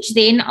advantage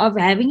then of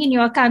having in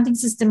your accounting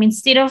system,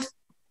 instead of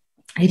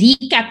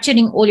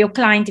recapturing all your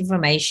client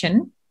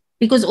information,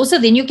 because also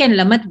then you can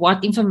limit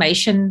what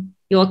information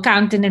your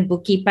accountant and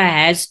bookkeeper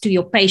has to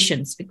your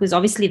patients, because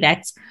obviously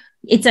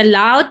it's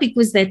allowed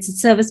because that's a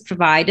service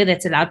provider,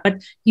 that's allowed, but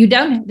you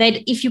don't, that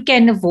if you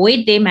can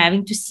avoid them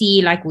having to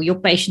see like who your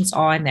patients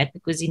are and that,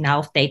 because in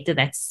health data,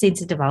 that's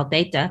sensitive health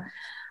data.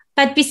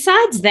 But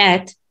besides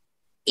that,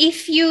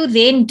 if you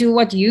then do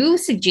what you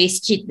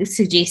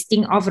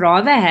suggesting of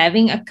rather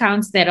having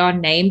accounts that are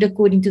named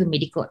according to the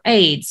medical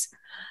aids,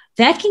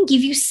 that can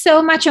give you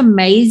so much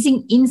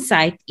amazing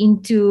insight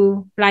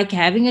into like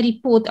having a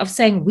report of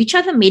saying which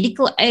are the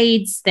medical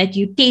aids that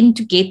you tend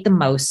to get the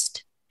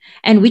most,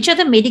 and which are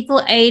the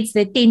medical aids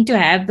that tend to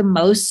have the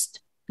most,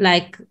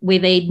 like where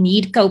they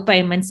need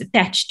co-payments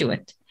attached to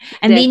it.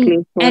 And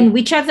Exactly. and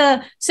which are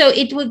the, so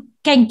it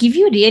can give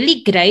you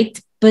really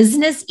great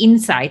business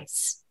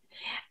insights,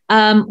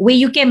 where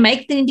you can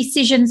make the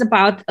decisions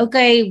about,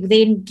 okay,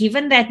 then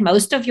given that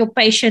most of your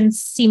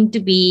patients seem to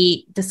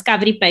be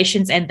discovery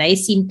patients and they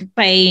seem to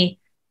pay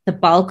the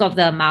bulk of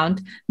the amount,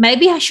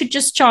 maybe I should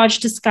just charge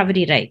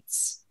discovery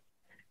rates,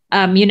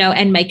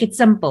 and make it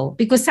simple,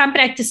 because some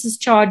practices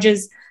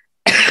charges,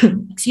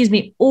 excuse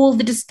me, all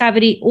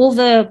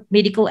the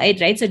medical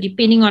aid rates. So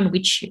depending on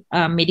which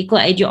medical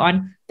aid you're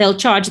on, they'll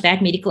charge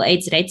that medical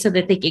aids rate so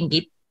that they can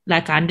get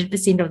like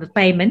 100% of the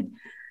payment.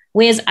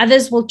 Whereas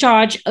others will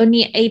charge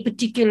only a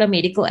particular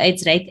medical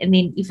aids rate. And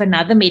then if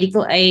another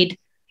medical aid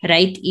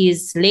rate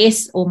is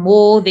less or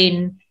more,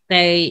 then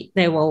they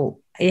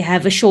will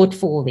have a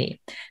shortfall there.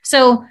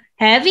 So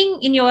having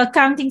in your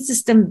accounting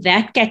system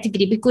that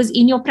category, because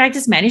in your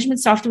practice management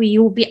software,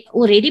 you will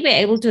already be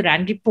able to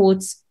run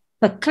reports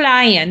per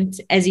client,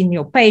 as in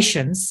your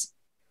patients.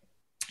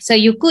 So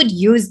you could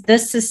use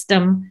this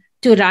system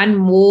to run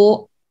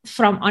more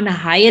from on a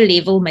higher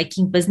level,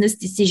 making business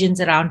decisions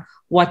around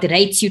what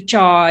rates you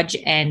charge,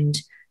 and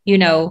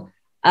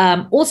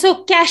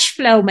also cash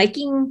flow,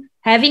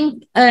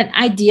 having an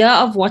idea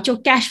of what your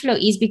cash flow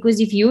is, because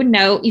if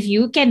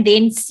you can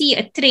then see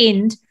a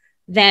trend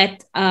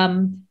that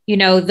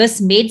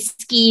this med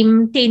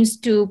scheme tends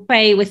to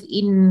pay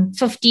within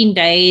 15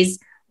 days,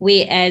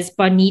 whereas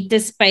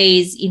Bonitas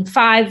pays in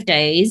 5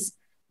 days,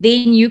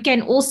 then you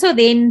can also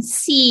then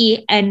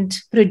see and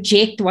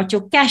project what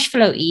your cash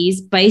flow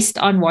is based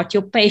on what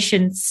your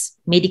patient's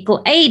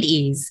medical aid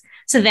is.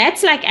 So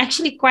that's like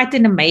actually quite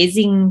an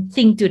amazing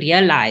thing to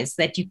realize,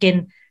 that you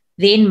can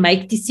then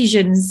make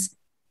decisions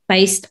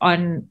based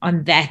on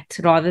that,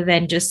 rather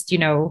than just,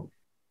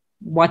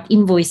 what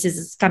invoices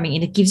is coming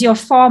in. It gives you a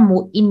far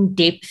more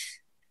in-depth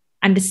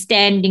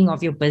understanding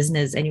of your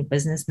business and your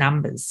business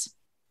numbers.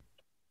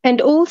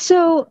 And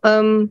also,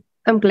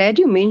 I'm glad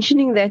you're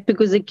mentioning that,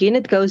 because again,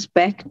 it goes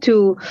back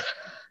to,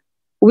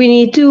 we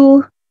need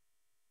to,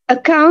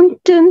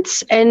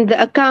 accountants and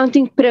the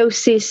accounting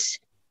process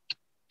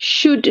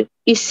should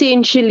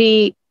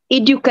essentially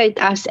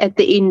educate us at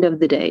the end of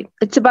the day.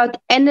 It's about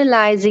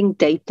analyzing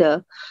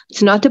data.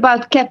 It's not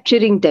about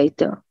capturing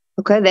data.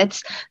 Okay,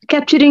 that's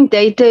capturing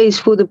data is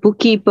for the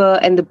bookkeeper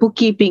and the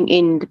bookkeeping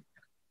end,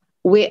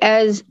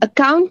 whereas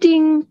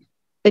accounting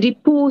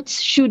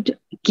reports should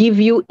give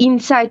you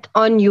insight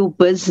on your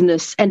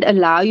business and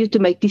allow you to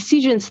make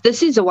decisions.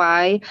 This is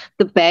why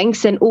the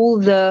banks and all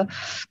the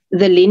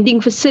lending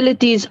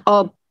facilities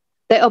are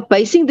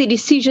basing their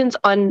decisions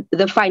on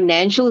the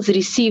financials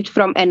received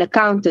from an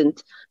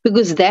accountant,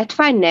 because that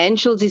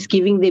financials is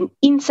giving them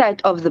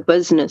insight of the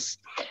business.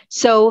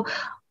 So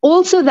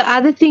also, the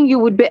other thing you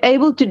would be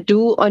able to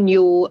do on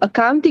your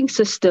accounting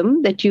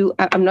system that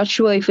I'm not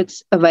sure if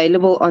it's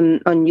available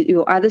on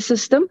your other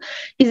system,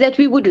 is that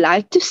we would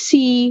like to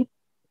see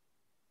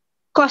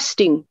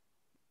costing.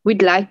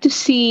 We'd like to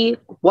see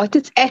what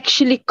it's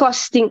actually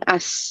costing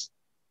us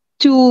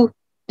to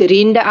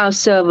render our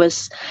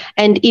service.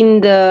 And in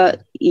the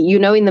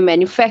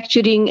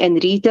manufacturing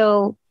and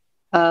retail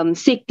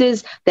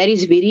sectors, that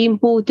is very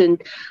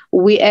important.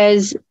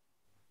 Whereas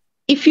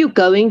if you're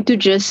going to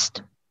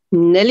just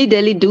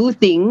nilly-dilly do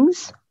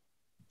things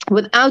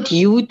without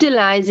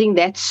utilizing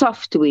that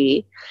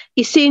software,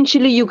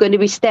 essentially you're going to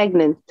be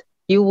stagnant.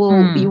 You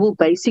will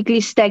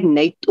basically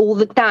stagnate all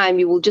the time.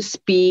 You will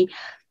just be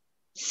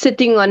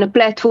sitting on a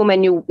platform,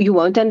 and you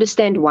won't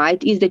understand why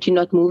it is that you're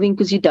not moving,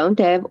 because you don't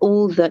have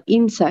all the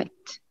insight.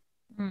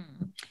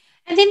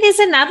 And then there's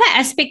another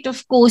aspect,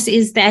 of course,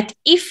 is that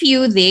if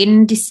you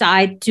then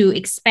decide to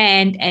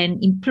expand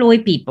and employ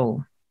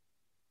people,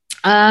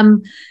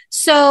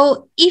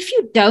 so if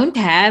you don't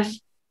have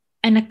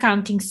an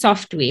accounting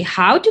software,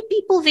 how do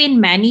people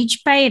then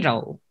manage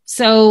payroll?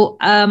 So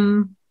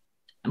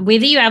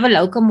whether you have a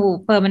locum or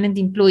permanent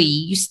employee,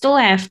 you still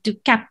have to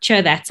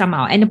capture that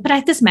somehow. And a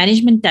practice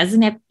management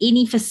doesn't have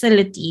any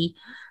facility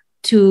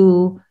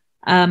to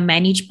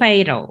manage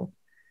payroll.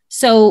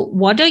 So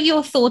what are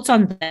your thoughts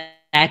on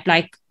that?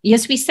 Like,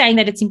 yes, we're saying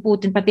that it's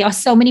important, but there are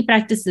so many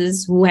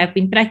practices who have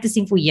been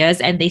practicing for years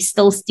and they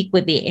still stick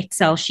with their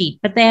Excel sheet,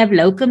 but they have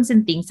locums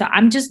and things. So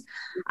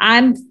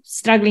I'm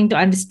struggling to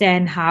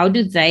understand, how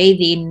do they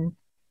then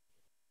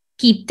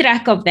keep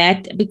track of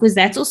that? Because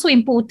that's also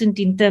important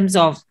in terms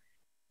of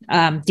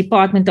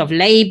Department of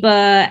Labor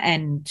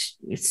and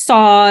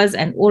SARS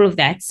and all of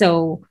that.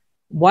 So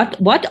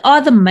what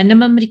are the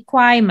minimum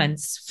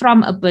requirements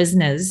from a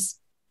business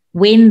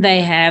when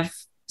they have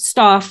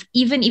staff,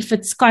 even if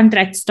it's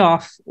contract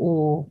staff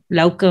or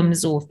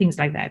locums or things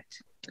like that?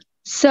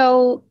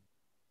 So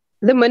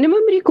the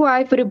minimum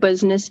required for a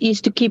business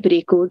is to keep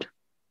record,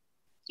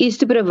 is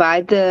to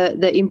provide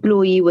the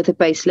employee with a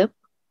payslip,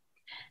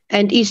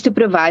 and is to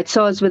provide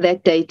SARS with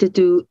that data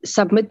to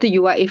submit the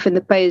UIF and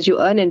the pay as you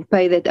earn and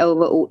pay that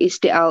over, or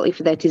STL if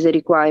that is a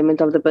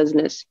requirement of the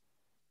business.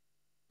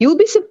 You'll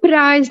be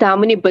surprised how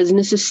many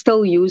businesses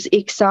still use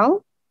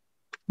Excel,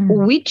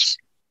 which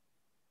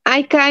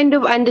I kind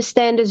of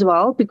understand as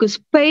well, because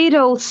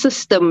payroll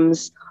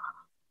systems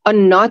are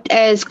not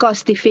as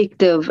cost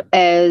effective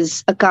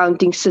as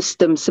accounting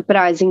systems,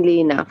 surprisingly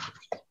enough.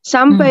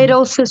 Some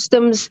payroll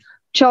systems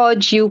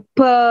charge you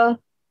per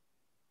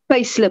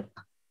payslip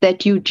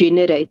that you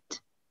generate.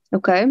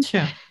 Okay.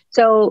 Sure.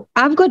 So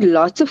I've got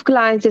lots of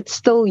clients that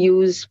still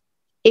use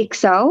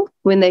Excel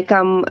when they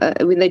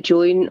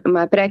join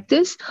my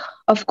practice.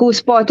 Of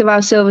course, part of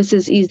our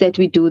services is that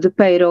we do the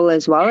payroll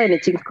as well, and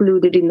it's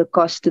included in the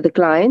cost to the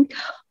client.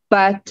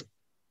 But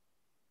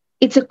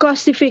it's a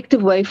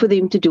cost-effective way for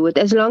them to do it,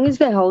 as long as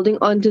they're holding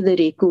on to the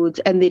records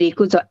and the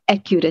records are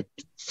accurate.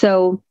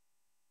 So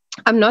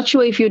I'm not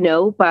sure if you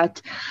know,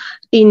 but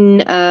in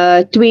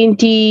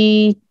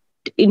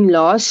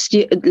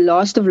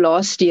last of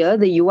last year,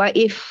 the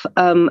UIF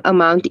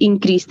amount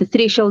increased, the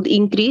threshold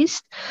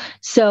increased.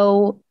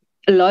 So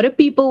a lot of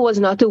people was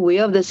not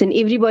aware of this, and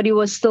everybody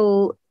was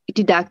still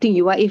deducting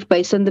UIF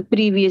based on the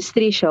previous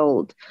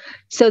threshold.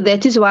 So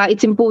that is why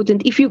it's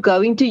important. If you're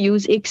going to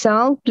use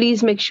Excel,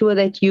 please make sure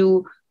that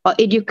you are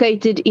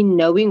educated in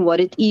knowing what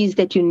it is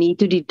that you need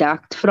to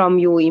deduct from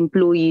your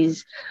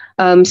employees.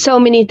 So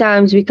many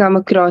times we come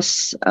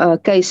across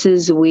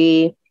cases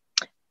where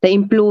the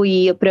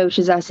employee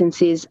approaches us and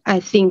says, I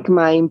think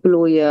my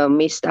employer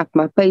messed up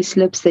my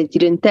payslips. They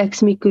didn't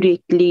tax me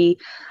correctly.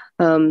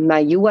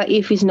 My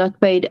UIF is not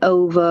paid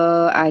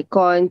over. I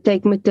can't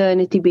take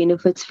maternity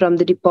benefits from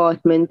the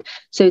department.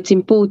 So it's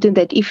important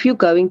that if you're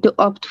going to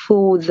opt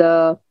for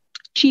the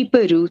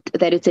cheaper route,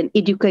 that it's an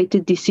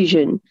educated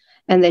decision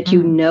and that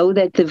you know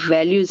that the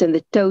values and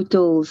the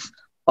totals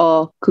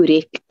are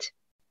correct.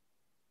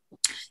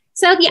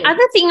 So the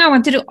other thing I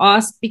wanted to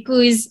ask,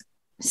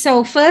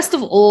 so first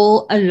of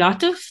all, a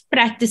lot of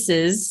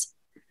practices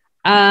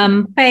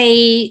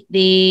pay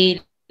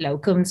their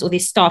locums or their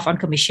staff on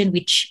commission,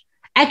 which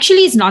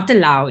actually is not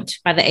allowed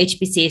by the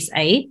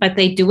HPCSA, but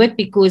they do it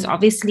because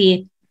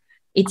obviously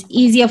it's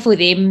easier for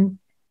them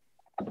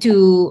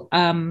to,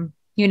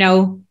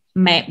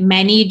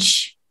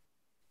 manage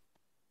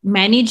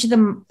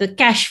the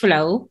cash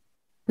flow,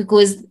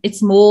 because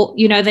it's more,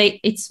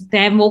 they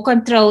have more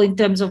control in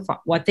terms of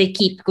what they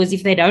keep, because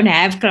if they don't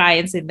have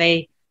clients and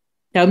they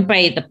don't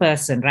pay the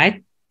person,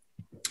 right?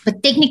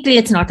 But technically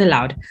it's not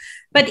allowed.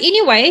 But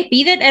anyway,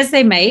 be that as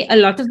they may, a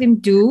lot of them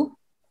do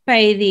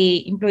pay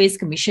the employee's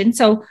commission.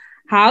 So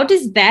how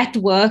does that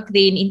work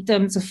then in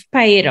terms of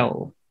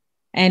payroll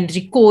and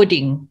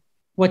recording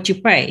what you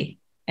pay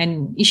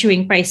and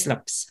issuing pay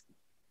slips?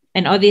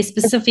 And are there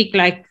specific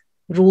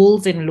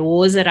rules and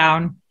laws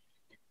around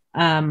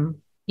the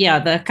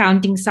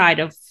accounting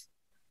side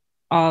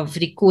of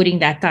recording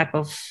that type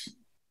of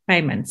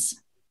payments?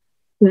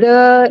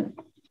 The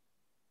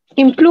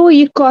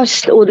employee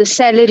cost or the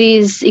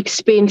salaries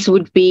expense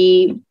would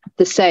be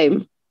the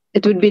same.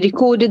 It would be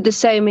recorded the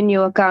same in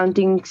your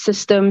accounting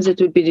systems. It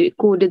would be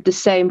recorded the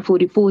same for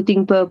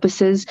reporting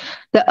purposes.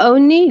 The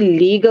only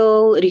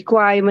legal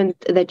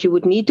requirement that you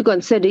would need to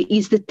consider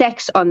is the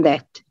tax on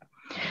that.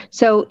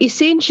 So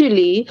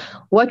essentially,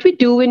 what we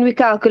do when we're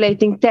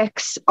calculating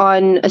tax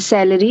on a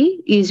salary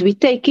is we're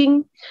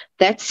taking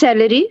that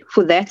salary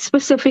for that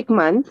specific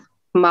month,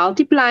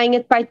 multiplying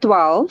it by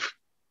 12,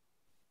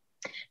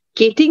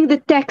 getting the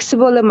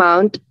taxable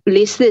amount,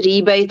 less the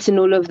rebates and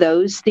all of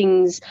those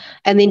things,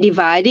 and then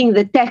dividing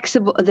the tax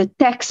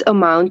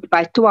amount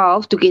by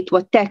 12 to get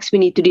what tax we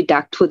need to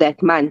deduct for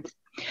that month.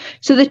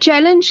 So the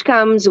challenge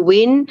comes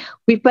when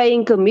we're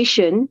paying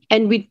commission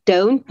and we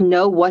don't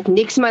know what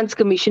next month's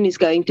commission is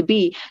going to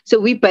be. So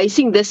we're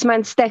basing this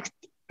month's tax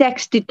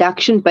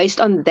deduction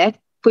based on that.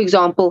 For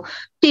example,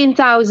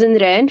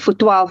 10,000 Rand for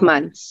 12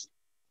 months.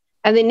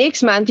 And the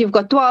next month you've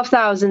got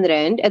 12,000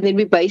 Rand, and then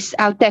we base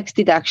our tax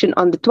deduction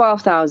on the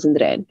 12,000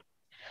 Rand.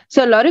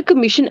 So a lot of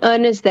commission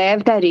earners, they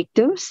have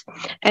directives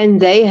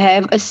and they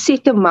have a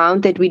set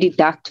amount that we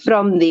deduct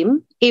from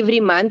them every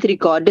month,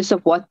 regardless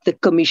of what the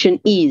commission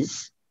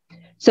is.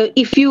 So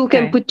if you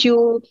can put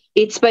your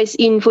headspace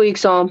in, for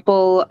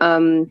example,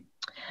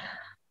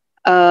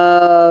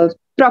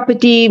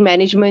 property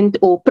management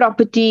or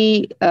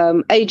property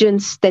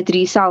agents that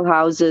resell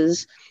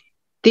houses,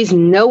 there's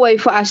no way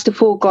for us to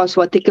forecast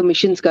what the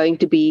commission's going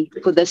to be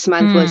for this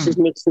month versus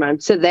next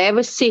month. So they have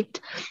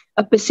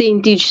a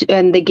percentage,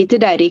 and they get a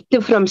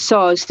directive from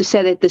SARS to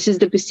say that this is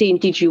the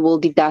percentage you will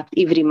deduct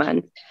every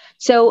month.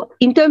 So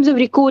in terms of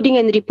recording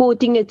and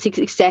reporting, it's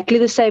exactly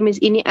the same as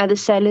any other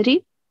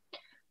salary.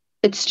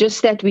 It's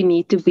just that we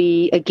need to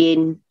be,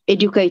 again,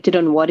 educated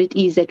on what it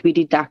is that we're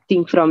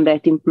deducting from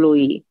that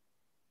employee.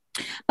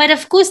 But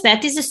of course,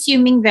 that is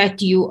assuming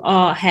that you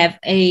have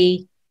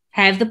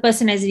the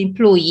person as an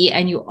employee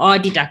and you are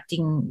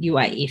deducting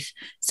UIF.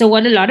 So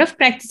what a lot of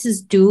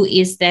practices do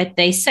is that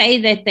they say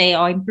that they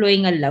are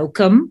employing a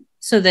locum,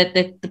 so that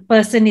the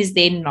person is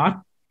then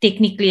not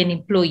technically an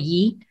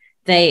employee.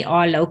 They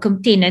are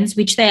locum tenens,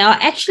 which they are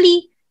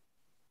actually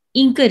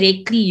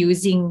incorrectly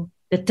using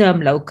the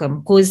term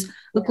locum, because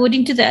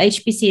according to the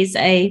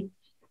HPCSA,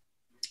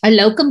 a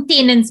locum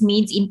tenens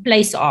means in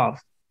place of.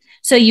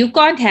 So you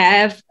can't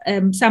have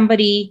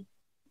somebody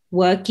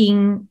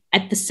working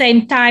at the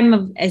same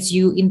time as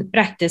you in the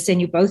practice and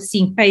you're both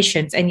seeing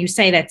patients and you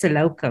say that's a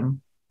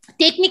locum.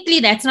 Technically,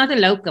 that's not a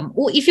locum.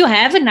 Or if you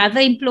have another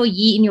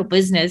employee in your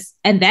business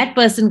and that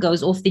person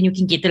goes off, then you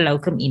can get a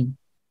locum in.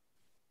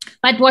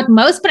 But what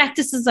most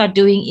practices are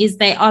doing is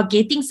they are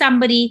getting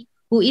somebody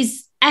who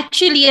is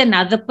actually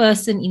another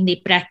person in their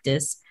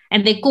practice,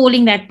 and they're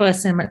calling that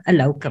person a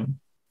locum.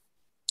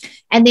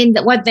 And then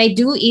what they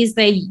do is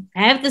they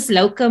have this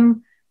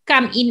locum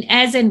come in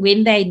as and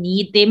when they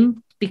need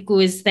them,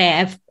 because they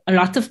have a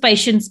lot of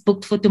patients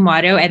booked for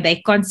tomorrow and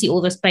they can't see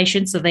all those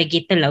patients, so they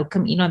get the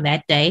locum in on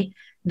that day.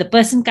 The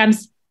person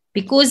comes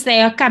because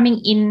they are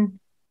coming in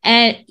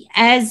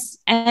as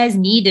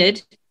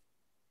needed,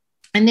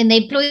 and then they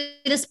employ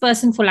this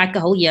person for like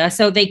a whole year.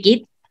 So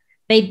they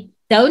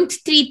don't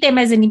treat them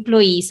as an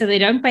employee, so they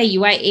don't pay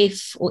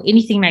UIF or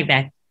anything like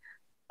that.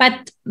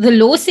 But the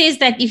law says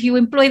that if you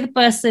employ the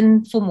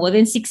person for more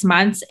than 6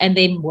 months and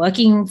they're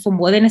working for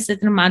more than a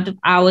certain amount of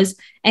hours,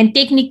 and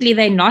technically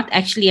they're not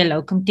actually a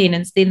locum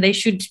tenens, then they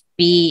should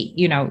be,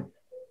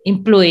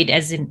 employed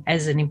as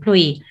an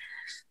employee.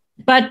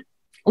 But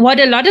what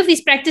a lot of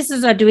these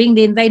practices are doing,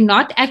 then they're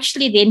not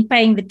actually then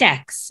paying the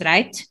tax,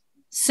 right?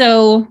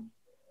 So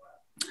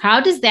how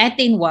does that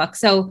then work?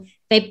 So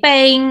they're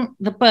paying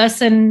the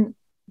person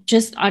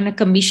just on a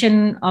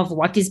commission of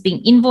what is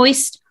being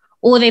invoiced,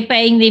 or they're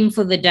paying them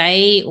for the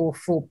day or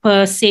for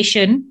per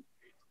session,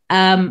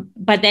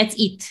 but that's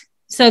it.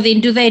 So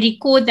then do they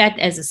record that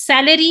as a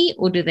salary,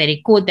 or do they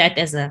record that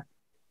as a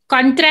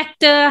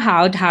contractor?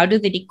 How do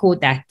they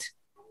record that?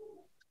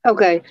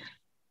 Okay.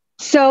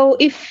 So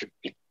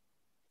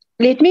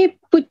let me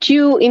put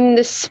you in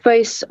the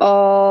space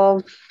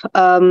of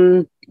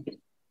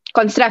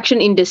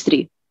construction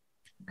industry.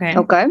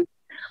 Okay.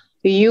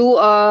 You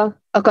are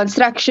a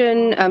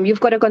construction, you've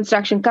got a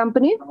construction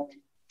company.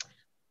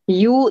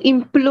 You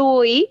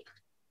employ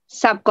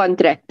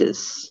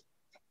subcontractors,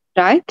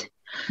 right?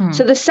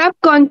 So the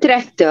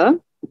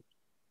subcontractor,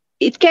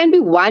 it can be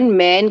one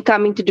man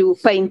coming to do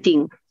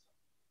painting,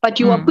 but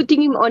you are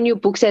putting him on your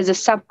books as a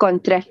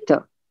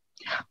subcontractor,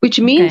 which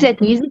means that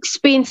his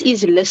expense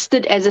is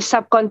listed as a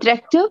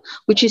subcontractor,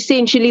 which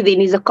essentially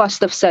then is a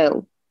cost of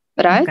sale,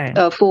 right?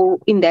 For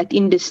in that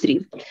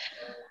industry.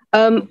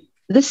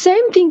 The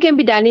same thing can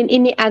be done in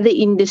any other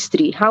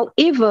industry.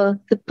 However,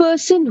 the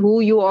person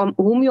whom you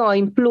are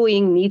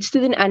employing needs to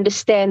then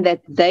understand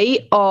that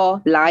they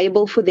are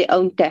liable for their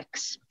own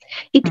tax.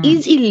 It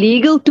is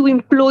illegal to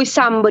employ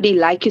somebody,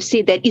 like you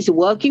said, that is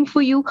working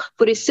for you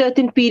for a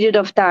certain period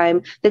of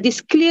time, that is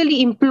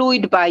clearly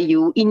employed by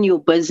you in your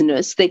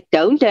business, that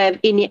don't have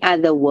any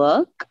other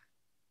work.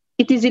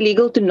 It is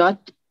illegal to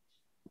not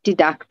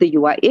deduct the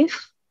UIF.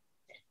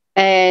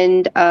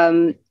 And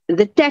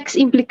the tax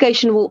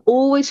implication will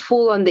always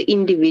fall on the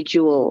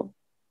individual.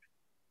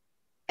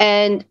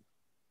 And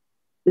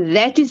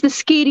that is the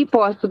scary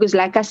part, because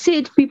like I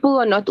said, people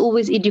are not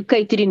always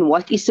educated in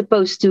what is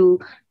supposed to,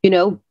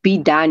 be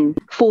done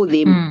for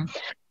them.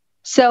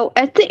 So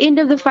at the end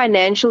of the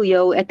financial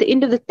year, at the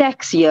end of the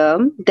tax year,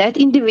 that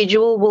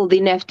individual will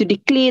then have to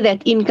declare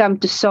that income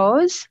to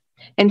SARS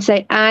and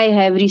say, I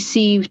have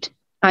received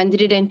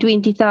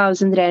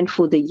 120,000 Rand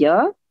for the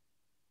year.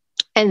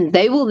 And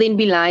they will then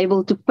be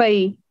liable to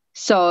pay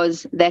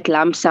SARS that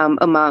lump sum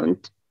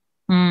amount.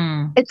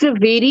 It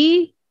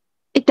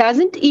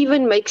doesn't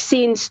even make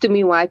sense to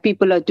me why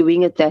people are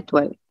doing it that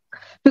way,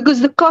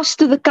 because the cost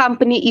to the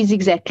company is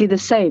exactly the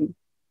same.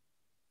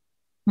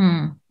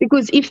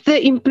 Because if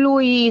the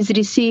employee is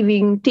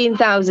receiving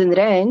 10,000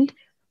 Rand,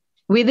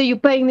 whether you're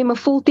paying them a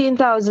full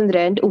 10,000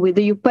 Rand or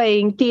whether you're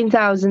paying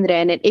 10,000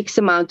 Rand and X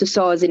amount to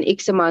SARS and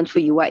X amount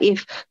for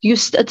UIF,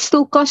 it's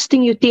still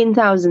costing you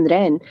 10,000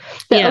 Rand.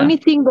 The only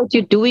thing that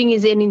you're doing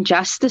is an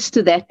injustice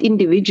to that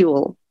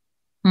individual.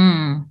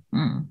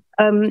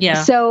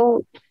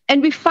 So,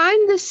 and we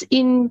find this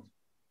in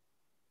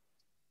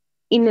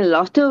a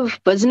lot of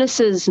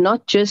businesses,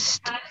 not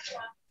just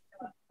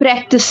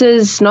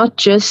practices, not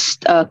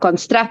just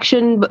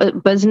construction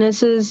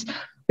businesses.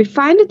 We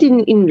find it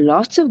in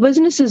lots of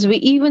businesses. We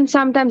even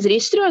sometimes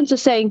restaurants are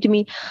saying to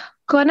me,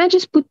 can't I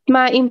just put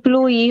my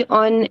employee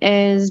on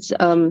as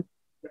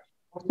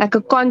like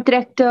a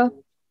contractor?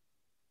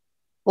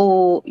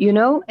 Or,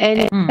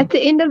 and at the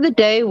end of the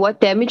day,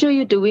 what damage are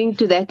you doing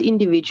to that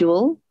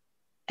individual?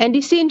 And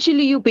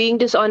essentially, you're being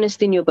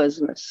dishonest in your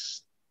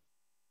business.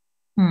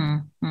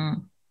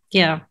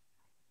 Yeah.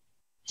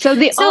 So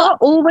there are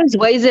always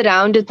ways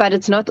around it, but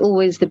it's not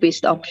always the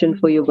best option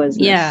for your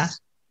business.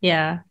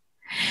 Yeah.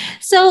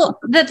 So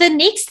the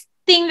next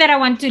thing that I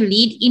want to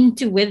lead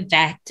into with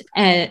that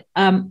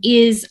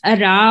is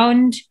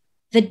around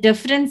the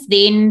difference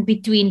then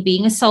between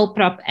being a sole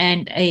prop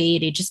and a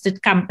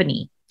registered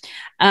company.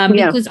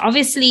 Because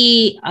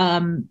obviously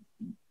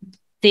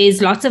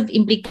there's lots of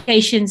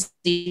implications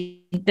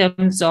in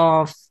terms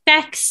of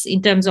tax,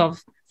 in terms of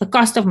the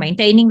cost of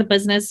maintaining the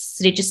business,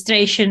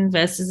 registration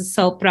versus a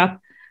sole prop,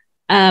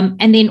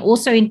 and then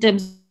also in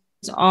terms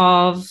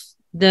of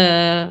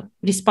the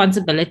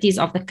responsibilities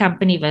of the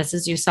company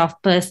versus yourself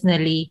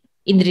personally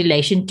in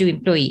relation to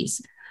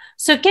employees.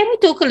 So can we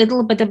talk a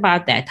little bit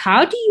about that?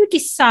 How do you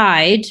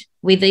decide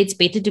whether it's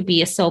better to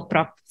be a sole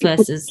prop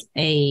versus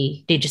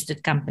a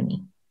registered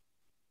company?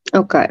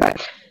 Okay.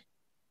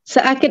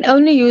 So I can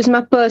only use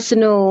my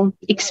personal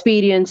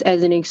experience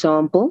as an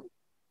example.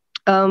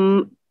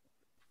 The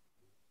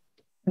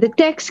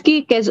Tax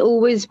Geek has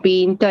always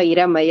been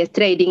Taahirah Meyer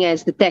trading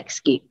as the Tax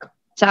Geek.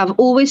 So I've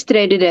always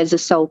traded as a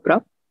sole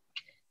prop.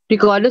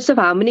 Regardless of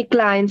how many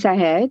clients I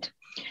had,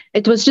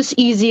 it was just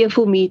easier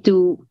for me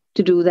to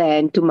do the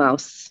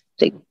hand-to-mouth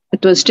thing.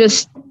 It was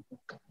just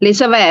less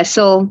of a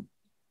hassle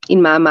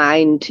in my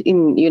mind,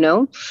 and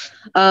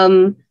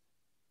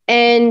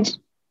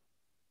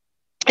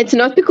it's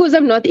not because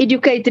I'm not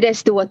educated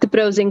as to what the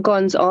pros and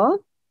cons are.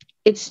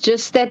 It's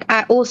just that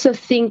I also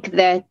think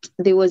that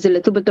there was a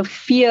little bit of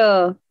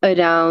fear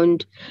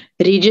around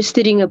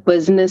registering a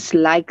business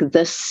like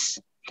this.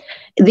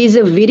 There's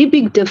a very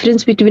big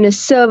difference between a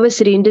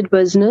service-rendered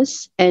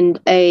business and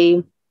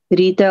a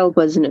retail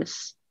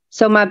business.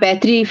 So my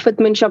battery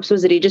fitment shops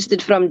was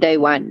registered from day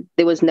one.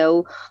 There was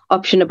no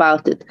option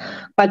about it.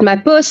 But my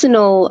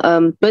personal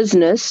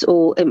business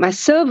or my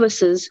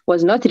services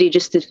was not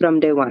registered from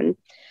day one.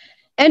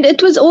 And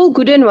it was all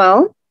good and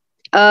well.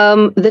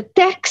 The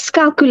tax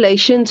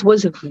calculations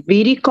was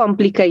very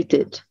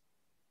complicated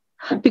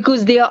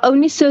because there are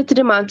only certain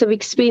amounts of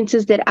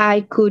expenses that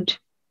I could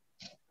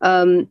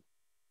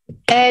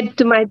add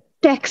to my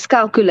tax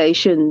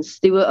calculations.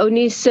 There were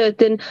only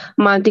certain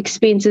amount of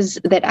expenses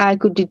that I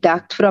could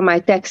deduct from my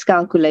tax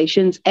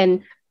calculations,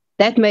 and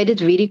that made it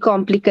very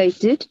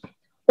complicated.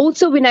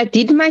 Also, when I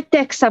did my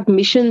tax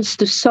submissions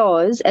to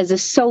SARS as a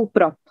sole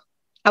prop,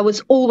 I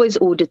was always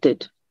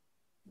audited.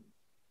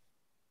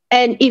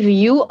 And if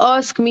you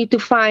ask me to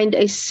find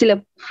a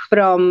slip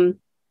from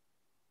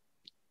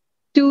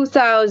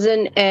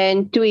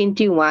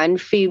 2021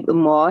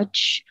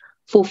 March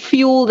for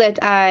fuel that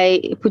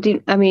I put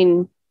in,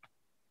 I'm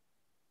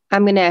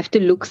going to have to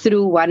look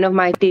through one of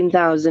my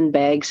 10,000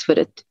 bags for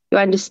it. You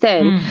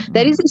understand?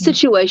 That is a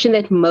situation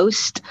that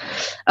most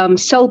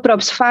sole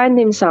props find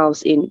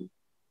themselves in.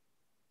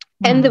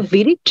 And it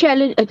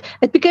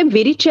became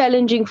very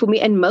challenging for me,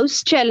 and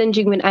most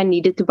challenging when I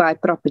needed to buy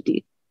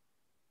property.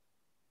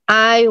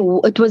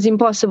 It was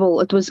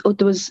impossible.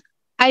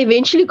 I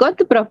eventually got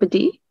the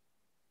property,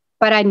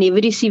 but I never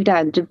received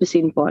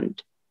 100%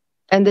 bond.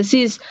 And this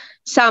is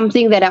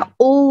something that I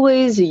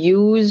always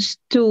use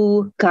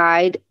to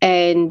guide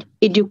and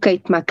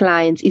educate my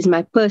clients, is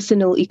my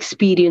personal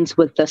experience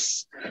with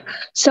this.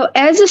 So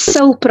as a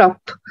sole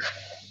prop,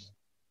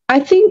 I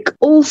think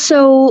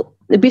also,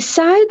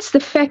 besides the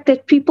fact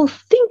that people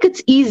think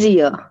it's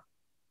easier,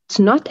 it's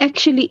not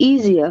actually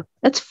easier.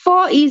 It's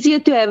far easier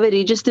to have a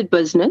registered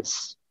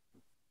business,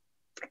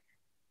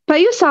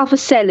 pay yourself a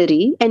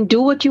salary, and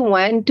do what you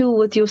want to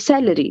with your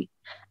salary,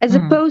 as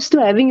opposed to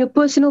having your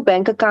personal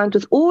bank account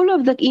with all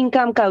of the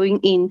income going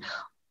in,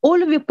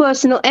 all of your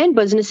personal and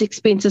business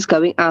expenses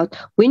going out.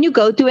 When you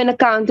go to an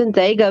accountant,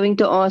 they're going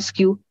to ask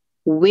you,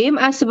 where am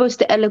I supposed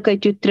to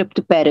allocate your trip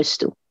to Paris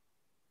to?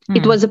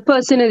 It was a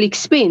personal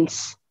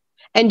expense.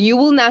 And you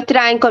will now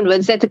try and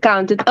convince that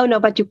accountant, oh no,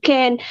 but you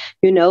can,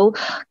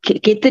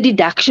 get the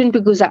deduction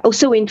because I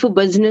also went for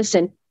business.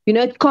 And,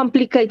 it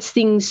complicates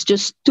things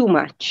just too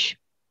much.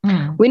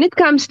 When it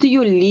comes to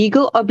your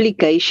legal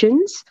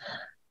obligations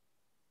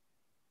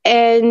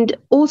and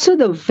also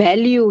the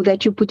value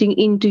that you're putting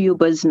into your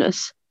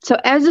business. So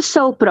as a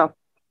sole prop,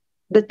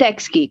 the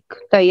Tax Geek,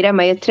 Taahirah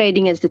Meyer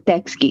trading as the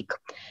Tax Geek.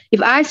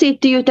 If I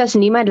said to you,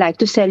 Tasneem, I'd like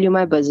to sell you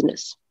my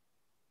business.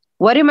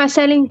 What am I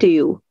selling to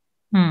you?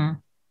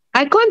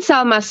 I can't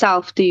sell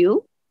myself to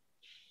you.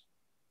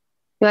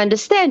 You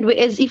understand?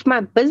 Whereas if my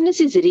business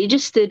is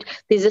registered,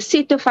 there's a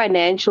set of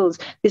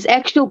financials, there's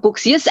actual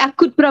books. Yes, I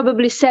could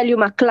probably sell you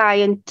my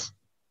client,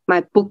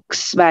 my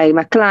books,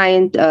 my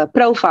client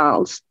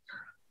profiles.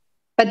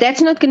 But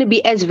that's not going to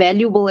be as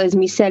valuable as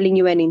me selling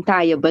you an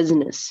entire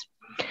business.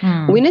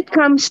 When it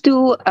comes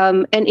to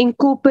an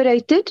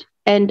incorporated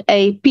and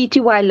a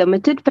PTY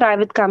limited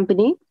private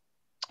company,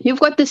 You've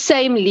got the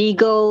same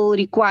legal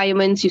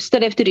requirements. You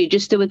still have to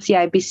register with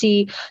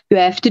CIPC. You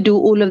have to do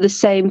all of the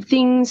same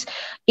things.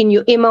 In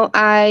your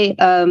MOI,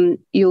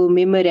 your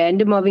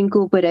Memorandum of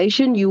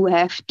Incorporation, you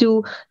have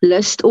to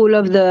list all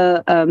of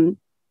the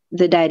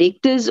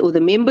directors or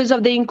the members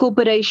of the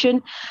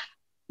incorporation.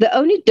 The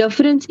only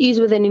difference is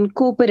with an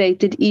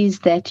incorporated is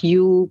that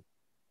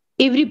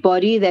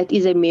everybody that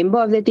is a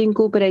member of that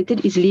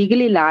incorporated is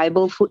legally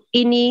liable for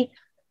any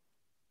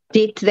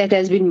debt that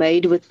has been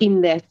made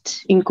within that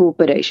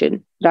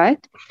incorporation,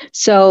 right?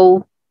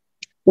 So,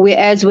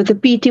 whereas with a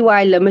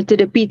PTY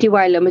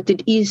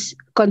Limited is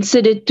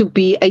considered to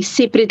be a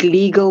separate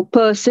legal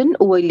person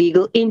or a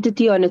legal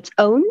entity on its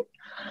own.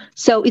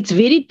 So, it's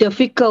very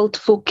difficult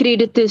for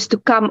creditors to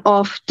come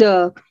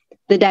after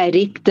the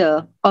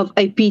director of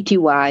a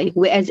PTY,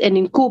 whereas an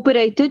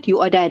incorporated, you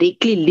are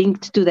directly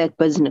linked to that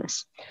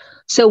business.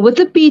 So, with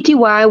a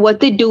PTY, what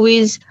they do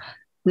is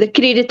the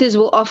creditors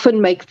will often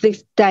make the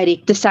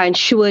director sign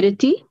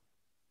surety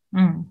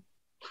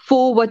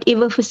for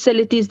whatever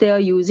facilities they are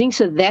using.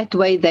 So that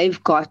way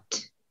they've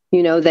got,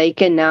 they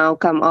can now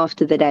come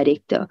after the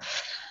director.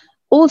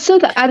 Also,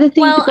 the other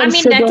thing to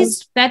consider... I mean,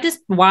 that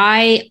is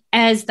why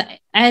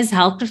as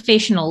health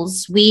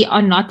professionals, we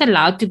are not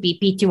allowed to be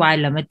PTY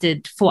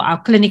Limited for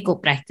our clinical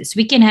practice.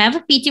 We can have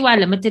a PTY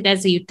Limited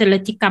as a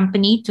utility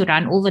company to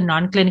run all the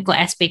non-clinical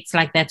aspects,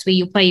 like that's where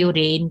you pay your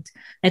rent,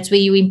 that's where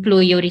you employ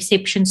your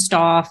reception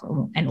staff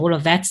and all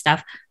of that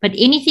stuff. But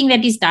anything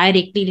that is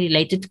directly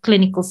related to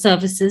clinical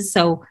services,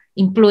 so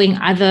employing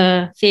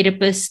other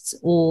therapists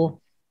or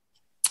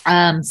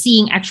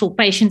seeing actual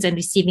patients and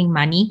receiving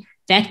money,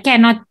 that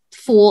cannot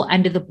fall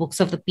under the books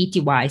of the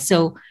PTY.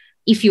 So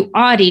if you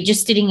are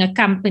registering a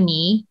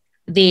company,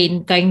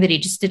 then going the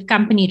registered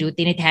company route,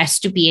 then it has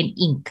to be an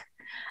Inc.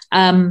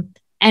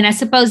 And I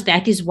suppose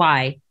that is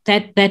why.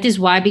 That is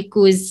why,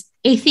 because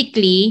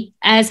ethically,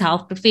 as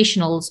health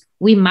professionals,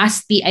 we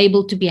must be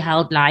able to be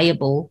held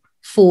liable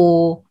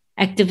for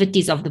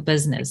activities of the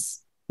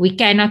business. We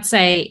cannot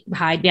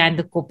hide behind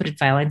the corporate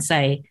veil and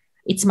say,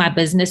 it's my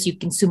business, you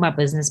can sue my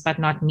business, but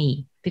not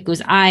me.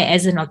 Because I,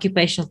 as an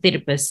occupational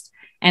therapist,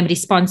 am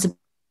responsible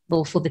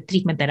for the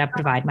treatment that I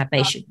provide my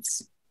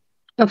patients.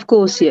 Of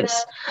course,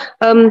 yes.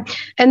 And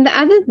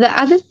the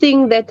other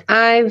thing that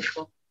I've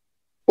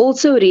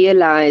also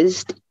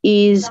realized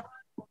is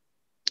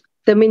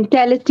the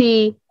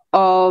mentality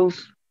of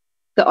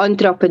the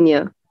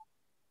entrepreneur.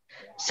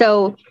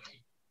 So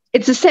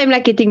it's the same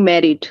like getting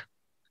married,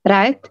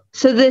 right?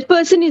 So the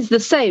person is the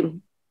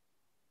same.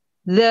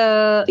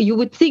 You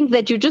would think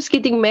that you're just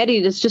getting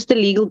married. It's just a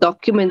legal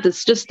document.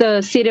 It's just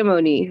a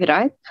ceremony,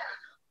 right?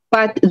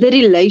 But the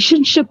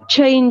relationship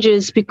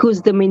changes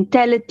because the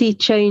mentality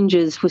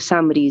changes for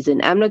some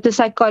reason. I'm not a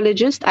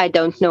psychologist. I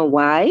don't know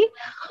why.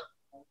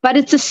 But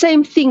it's the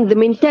same thing. The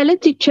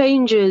mentality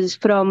changes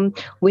from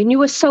when you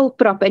were sole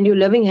prop and you're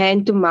living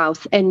hand to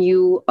mouth and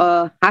you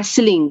are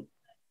hustling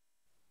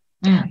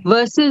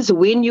versus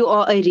when you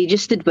are a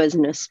registered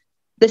business.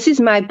 This is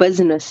my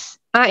business.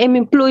 I am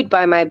employed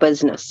by my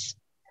business.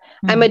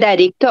 I'm a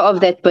director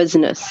of that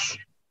business.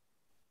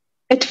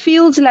 It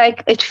feels,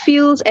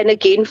 and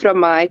again, from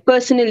my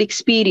personal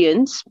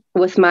experience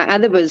with my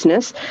other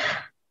business,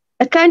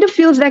 it kind of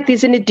feels like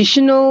there's an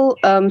additional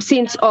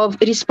sense of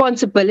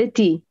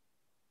responsibility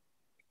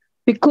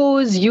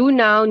because you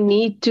now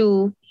need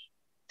to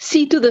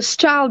see to this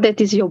child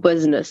that is your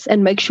business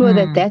and make sure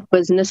that that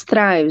business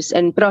thrives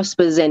and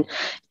prospers and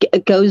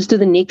goes to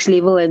the next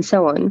level and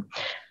so on.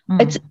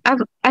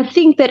 I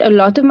think that a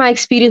lot of my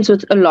experience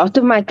with a lot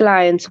of my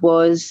clients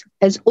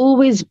has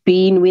always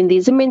been when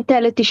there's a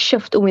mentality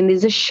shift or when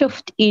there's a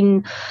shift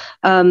in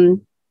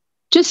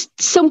just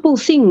simple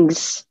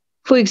things.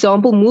 For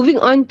example, moving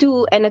on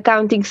to an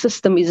accounting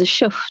system is a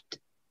shift.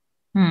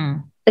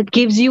 It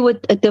gives you a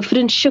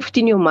different shift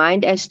in your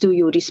mind as to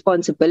your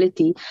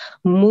responsibility.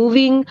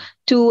 Moving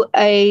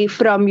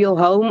from your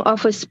home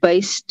office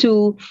space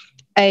to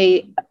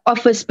a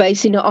office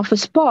space in an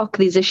office park,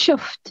 there's a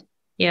shift.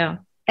 Yeah.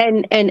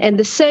 And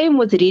the same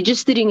with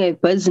registering a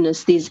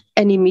business, there's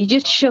an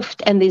immediate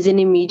shift and there's an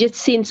immediate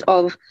sense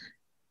of,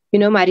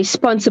 my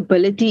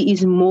responsibility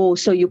is more.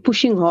 So you're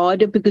pushing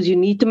harder because you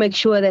need to make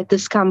sure that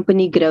this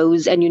company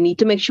grows and you need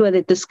to make sure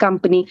that this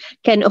company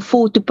can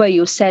afford to pay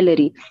your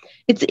salary.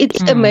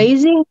 It's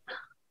amazing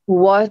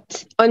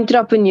what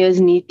entrepreneurs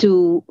need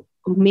to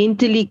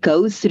mentally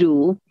go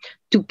through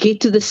to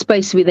get to the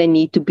space where they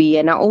need to be.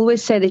 And I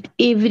always say that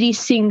every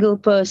single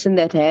person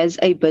that has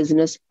a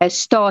business has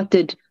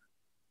started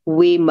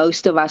where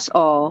most of us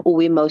are or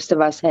where most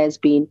of us has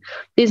been.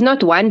 There's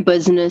not one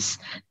business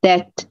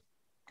that,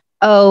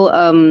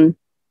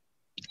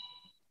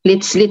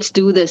 let's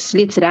do this.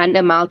 Let's run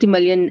a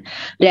multi-million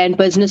rand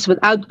business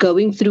without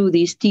going through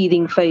these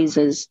teething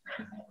phases.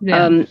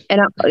 Yeah.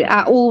 And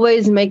I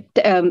always make,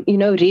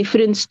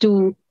 reference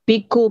to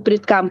big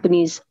corporate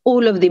companies.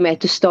 All of them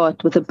had to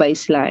start with a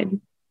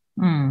baseline.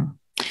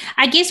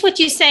 I guess what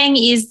you're saying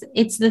is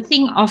it's the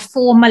thing of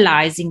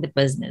formalizing the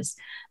business.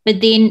 But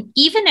then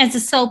even as a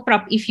sole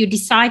prop, if you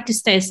decide to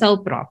stay a sole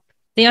prop,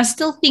 there are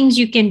still things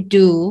you can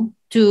do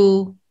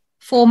to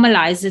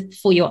formalize it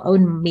for your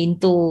own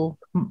mental,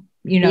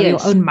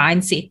 your own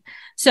mindset.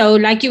 So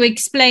like you were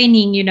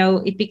explaining,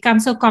 it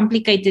becomes so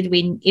complicated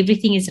when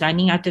everything is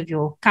running out of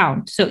your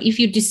account. So if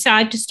you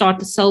decide to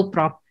start a sole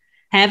prop,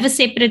 have a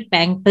separate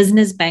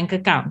business bank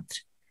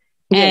account,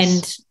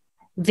 and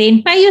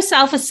then pay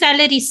yourself a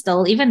salary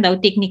still, even though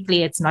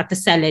technically it's not a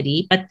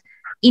salary. But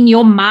in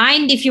your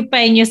mind, if you're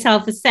paying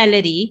yourself a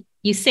salary,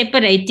 you're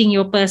separating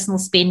your personal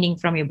spending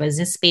from your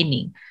business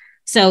spending.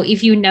 So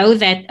if you know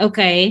that,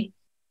 okay,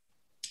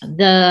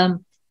 the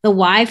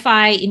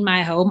Wi-Fi in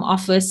my home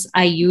office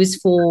I use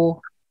for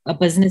a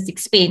business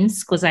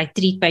expense because I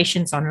treat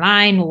patients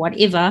online or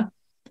whatever.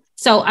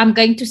 So I'm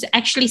going to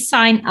actually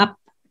sign up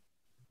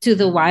to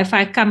the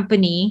Wi-Fi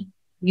company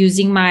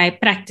using my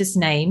practice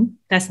name,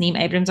 Tasneem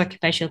Abrams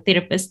Occupational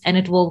Therapist, and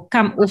it will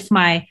come off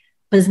my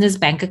business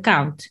bank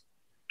account.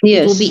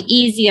 It will be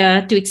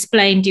easier to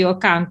explain to your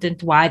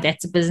accountant why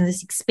that's a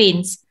business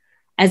expense,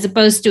 as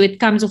opposed to it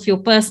comes off your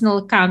personal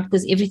account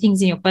because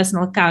everything's in your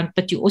personal account,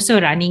 but you're also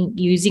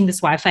using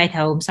this Wi-Fi at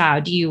home. So how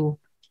do you,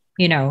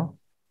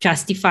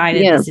 justify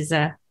that this is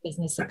a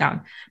business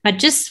account? But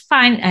just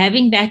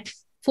having that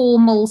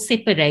formal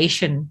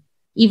separation,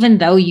 even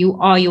though you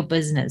are your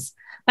business.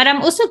 But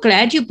I'm also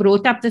glad you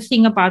brought up the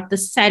thing about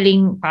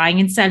the buying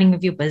and selling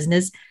of your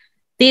business.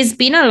 There's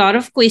been a lot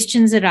of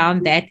questions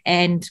around that,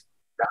 and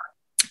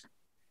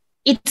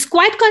it's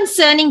quite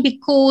concerning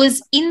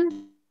because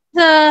in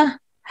the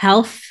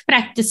health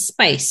practice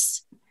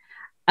space,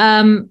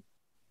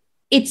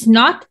 it's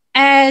not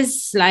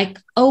as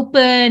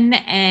open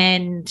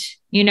and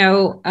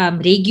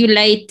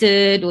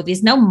regulated, or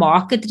there's no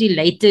market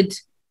related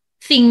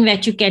thing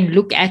that you can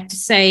look at to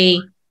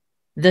say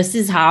this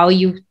is how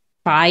you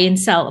buy and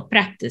sell a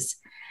practice.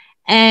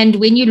 And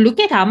when you look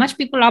at how much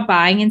people are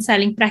buying and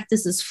selling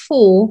practices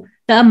for,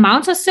 the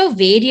amounts are so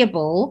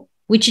variable,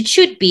 which it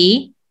should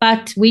be.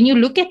 But when you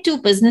look at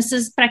two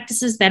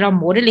practices that are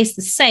more or less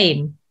the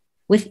same,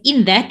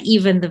 within that,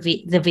 even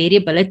the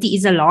variability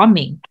is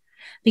alarming,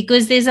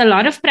 because there's a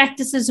lot of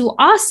practices who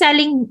are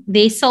selling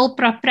their sole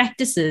prop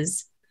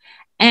practices.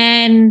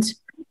 And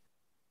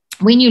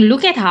when you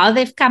look at how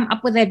they've come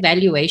up with that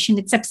valuation,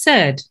 it's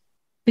absurd.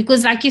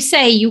 Because like you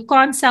say, you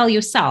can't sell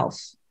yourself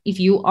if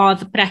you are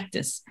the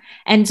practice.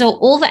 And so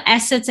all the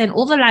assets and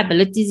all the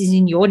liabilities is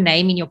in your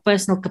name, in your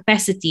personal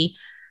capacity.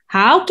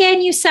 How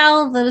can you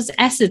sell those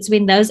assets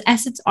when those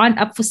assets aren't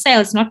up for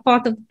sale? It's not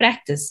part of the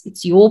practice.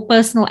 It's your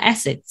personal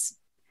assets.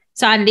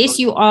 So unless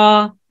you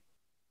are...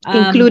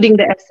 including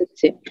the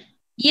assets.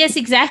 Yes,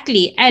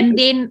 exactly. And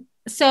then,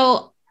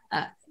 so,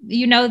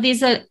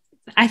 there's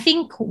I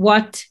think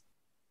what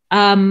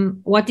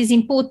is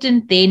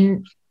important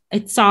then,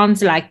 it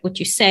sounds like what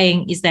you're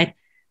saying is that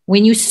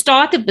when you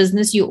start a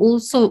business, you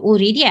also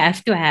already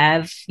have to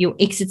have your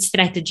exit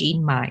strategy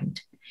in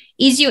mind.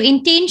 Is your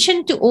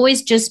intention to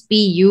always just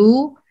be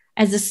you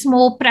as a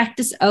small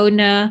practice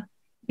owner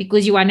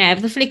because you want to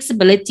have the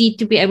flexibility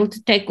to be able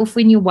to take off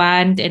when you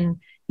want, and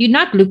you're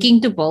not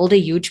looking to build a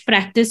huge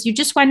practice? You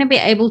just want to be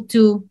able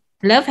to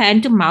live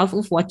hand to mouth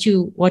of what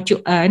you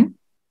earn,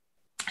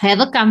 have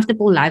a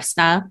comfortable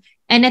lifestyle,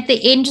 and at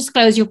the end, just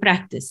close your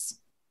practice.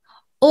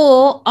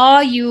 Or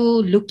are you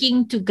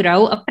looking to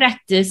grow a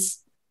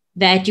practice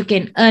that you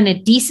can earn a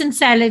decent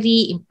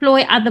salary,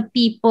 employ other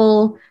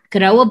people,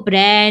 grow a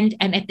brand,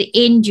 and at the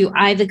end, you're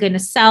either going to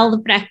sell the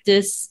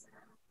practice,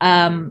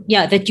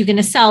 that you're going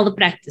to sell the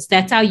practice.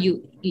 That's how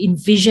you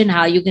envision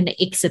how you're going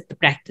to exit the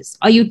practice.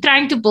 Are you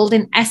trying to build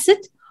an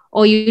asset,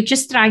 or you're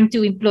just trying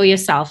to employ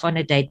yourself on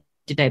a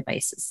day-to-day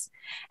basis?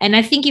 And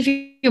I think if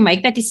you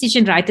make that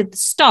decision right at the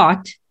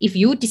start, if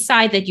you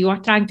decide that you are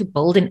trying to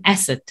build an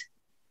asset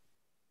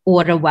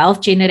or a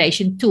wealth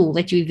generation tool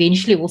that you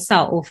eventually will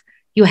sell off,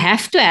 you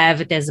have to have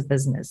it as a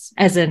business,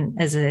 as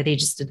a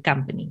registered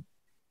company.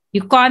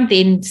 You can't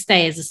then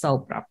stay as a sole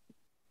prop.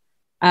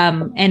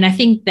 And I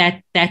think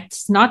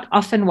that's not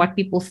often what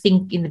people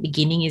think in the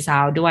beginning is,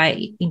 how do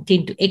I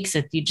intend to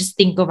exit? You just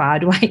think of how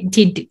do I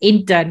intend to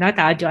enter, not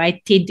how do I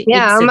intend to exit.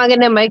 How am I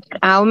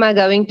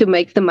going to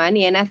make the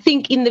money? And I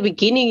think in the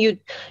beginning,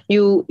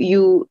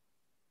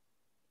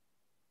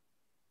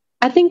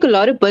 I think a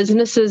lot of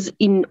businesses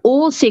in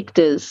all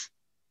sectors,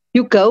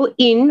 you go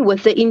in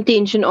with the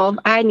intention of,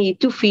 I need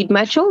to feed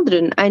my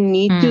children. I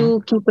need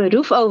to keep a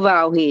roof over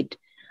our head.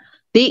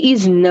 There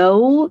is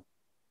no,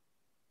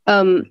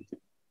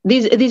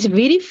 there's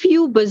very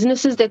few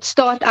businesses that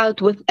start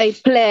out with a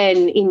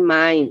plan in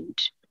mind.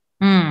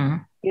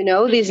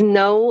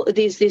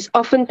 There's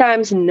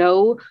oftentimes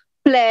no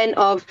plan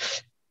of,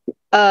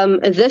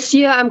 this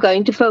year I'm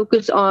going to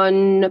focus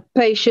on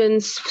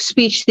patients'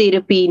 speech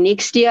therapy.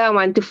 Next year I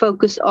want to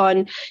focus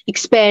on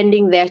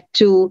expanding that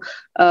to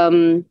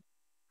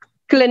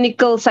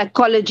clinical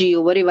psychology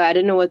or whatever. I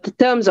don't know what the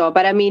terms are,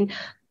 but I mean,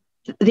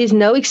 there's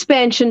no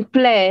expansion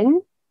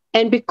plan.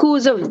 And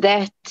because of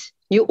that,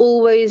 you're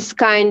always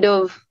kind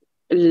of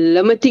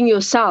limiting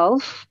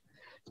yourself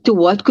to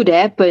what could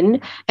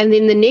happen. And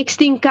then the next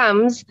thing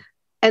comes,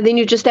 and then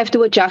you just have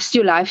to adjust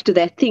your life to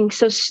that thing.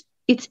 So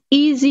it's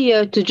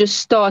easier to just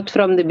start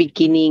from the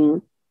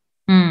beginning,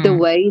 the Mm.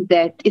 way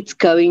that it's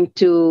going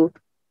to,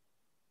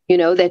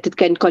 that it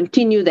can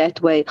continue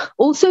that way.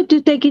 Also,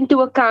 to take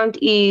into account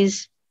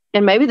is,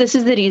 and maybe this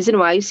is the reason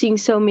why you're seeing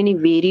so many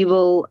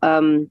variable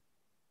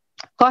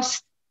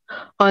costs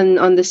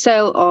on the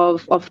sale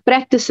of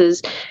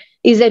practices,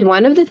 is that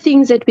one of the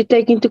things that we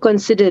take into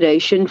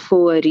consideration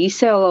for a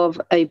resale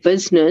of a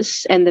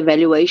business and the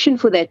valuation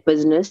for that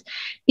business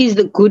is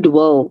the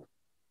goodwill.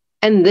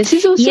 And this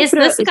is also Yes,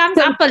 this comes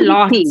so up a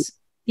lot. tricky.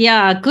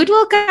 Yeah,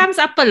 goodwill comes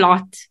up a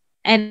lot.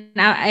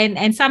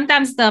 And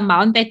sometimes the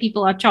amount that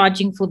people are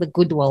charging for the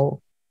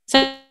goodwill. So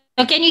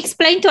can you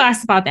explain to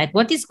us about that?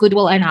 What is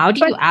goodwill and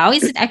how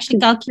is it actually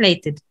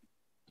calculated?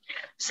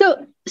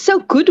 So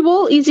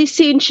goodwill is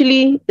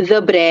essentially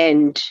the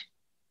brand.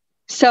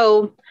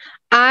 So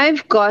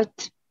I've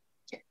got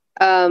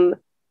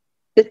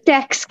the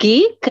Tax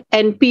Geek,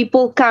 and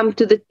people come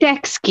to the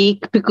Tax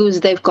Geek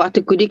because they've got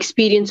a good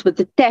experience with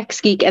the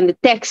Tax Geek, and the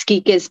Tax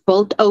Geek has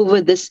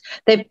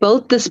they've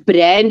built this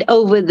brand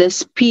over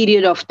this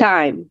period of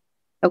time.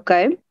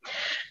 Okay.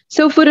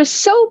 So for a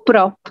sole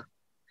prop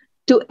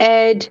to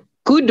add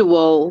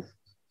goodwill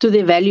to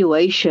the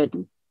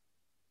valuation,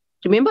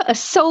 remember, a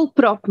sole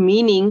prop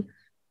meaning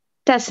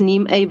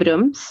Tasneem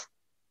Abrams,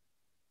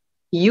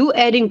 you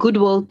adding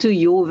goodwill to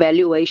your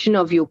valuation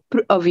of your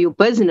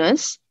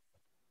business,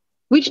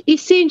 which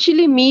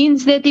essentially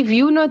means that if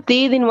you're not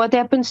there, then what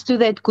happens to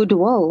that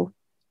goodwill?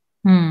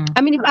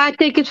 I mean, if I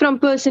take it from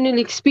personal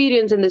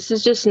experience, and this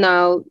is just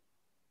now,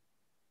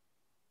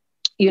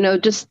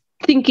 just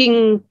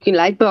thinking,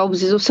 light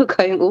bulbs is also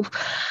going off.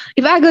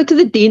 If I go to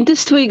the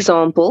dentist, for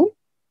example,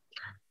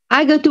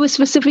 I go to a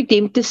specific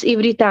dentist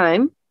every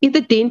time. If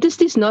the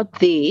dentist is not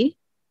there,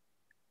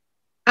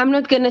 I'm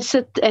not going to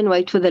sit and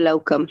wait for the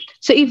locum.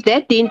 So if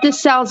that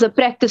dentist sells a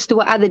practice to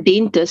another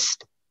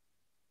dentist,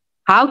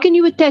 how can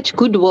you attach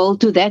goodwill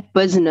to that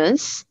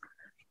business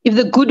if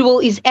the goodwill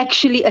is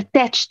actually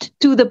attached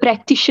to the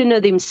practitioner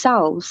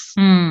themselves?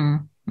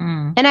 And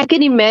I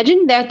can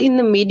imagine that in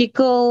the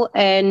medical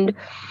and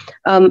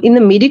in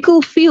the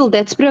medical field,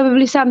 that's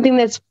probably something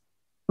that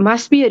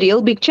must be a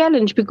real big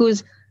challenge,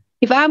 because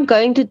if I'm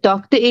going to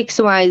Dr.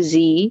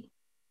 XYZ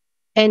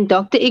and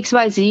Dr.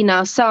 XYZ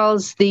now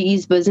sells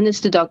his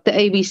business to Dr.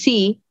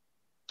 ABC,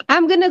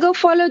 I'm going to go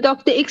follow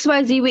Dr.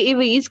 XYZ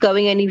wherever he's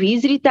going. And if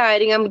he's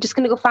retiring, I'm just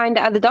going to go find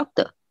the other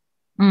doctor.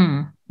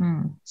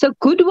 So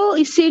goodwill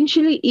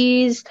essentially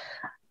is,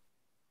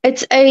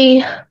 it's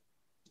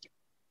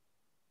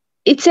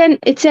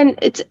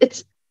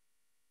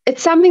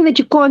something that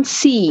you can't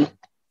see.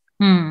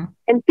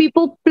 And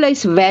people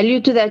place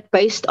value to that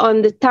based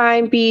on the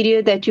time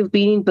period that you've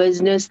been in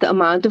business, the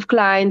amount of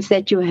clients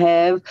that you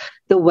have,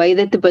 the way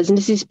that the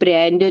business is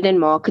branded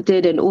and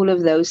marketed, and all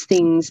of those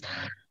things.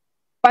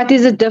 But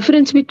there's a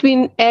difference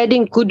between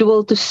adding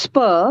goodwill to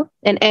Spur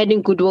and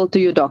adding goodwill to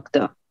your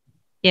doctor.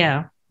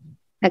 Yeah.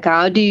 Like,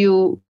 how do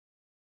you...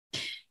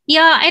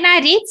 Yeah, and I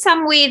read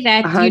somewhere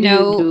that,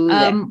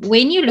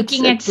 when you're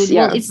looking at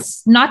goodwill,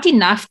 it's not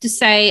enough to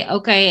say,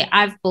 okay,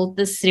 I've built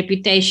this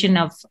reputation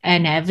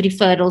and have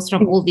referrals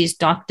from all these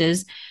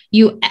doctors.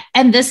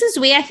 And this is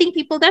where I think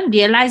people don't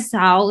realize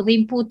how the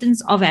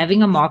importance of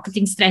having a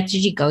marketing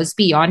strategy goes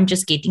beyond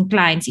just getting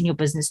clients in your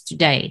business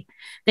today.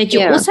 That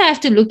you also have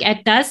to look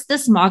at, does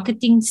this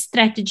marketing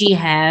strategy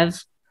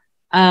have,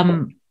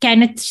 can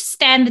it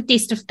stand the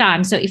test of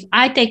time? So if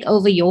I take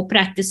over your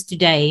practice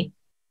today,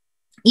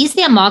 is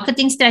there a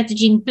marketing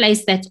strategy in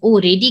place that's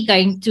already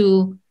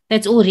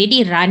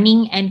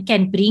running and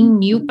can bring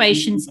new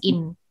patients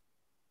in,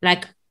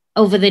 like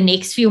over the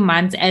next few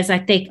months as I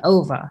take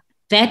over?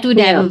 That would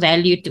have a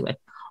value to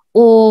it.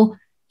 Or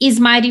is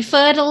my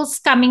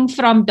referrals coming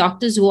from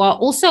doctors who are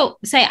also,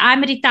 say, I'm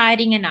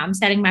retiring and I'm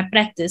selling my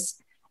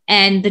practice,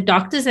 and the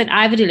doctors that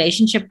I have a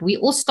relationship, we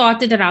all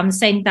started around the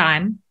same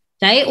time.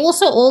 They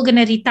also all going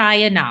to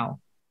retire now.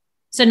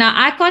 So now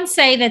I can't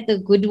say that the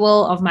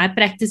goodwill of my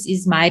practice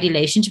is my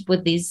relationship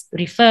with these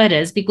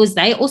referrers, because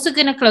they're also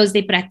going to close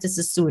their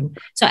practices soon.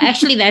 So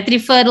actually that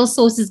referral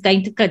source is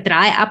going to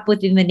dry up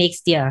within the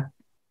next year.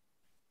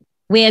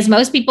 Whereas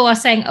most people are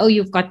saying, oh,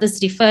 you've got this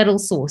referral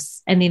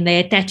source, and then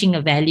they're attaching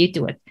a value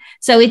to it.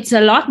 So it's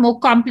a lot more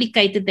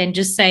complicated than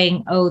just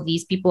saying, oh,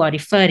 these people are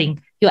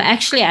referring. You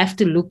actually have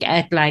to look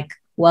at, like,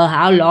 well,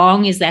 how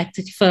long is that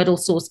referral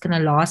source going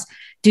to last?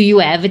 Do you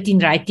have it in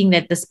writing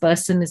that this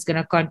person is going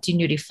to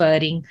continue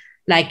referring?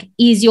 Like,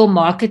 is your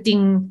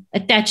marketing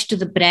attached to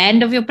the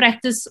brand of your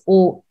practice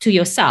or to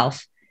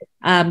yourself?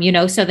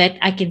 So that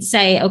I can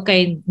say,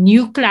 okay,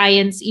 new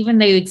clients, even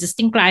though your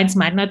existing clients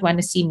might not want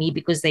to see me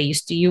because they're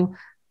used to you,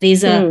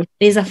 there's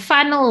a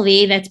funnel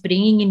there that's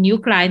bringing in new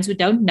clients who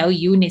don't know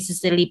you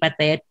necessarily, but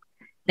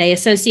they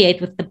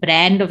associate with the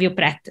brand of your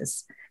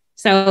practice.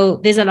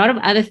 So there's a lot of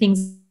other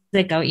things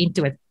that go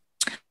into it.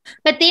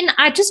 But then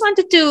I just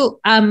wanted to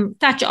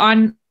touch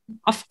on,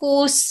 of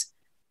course,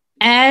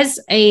 as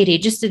a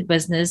registered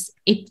business,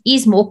 it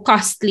is more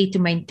costly to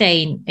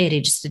maintain a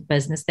registered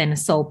business than a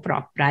sole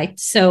prop, right?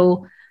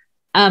 So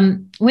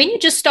when you're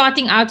just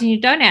starting out and you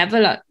don't have a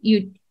lot,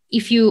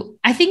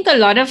 I think a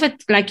lot of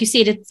it, like you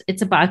said,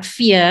 it's about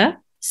fear.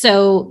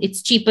 So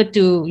it's cheaper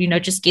to,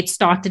 just get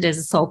started as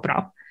a sole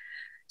prop.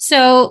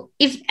 So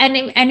if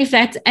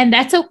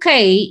that's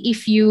okay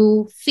if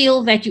you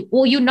feel that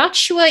or you're not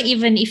sure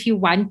even if you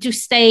want to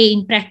stay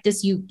in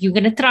practice, you're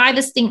going to try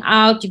this thing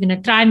out, you're going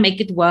to try and make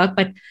it work,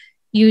 but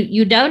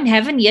you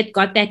haven't yet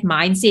got that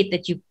mindset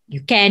that you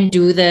can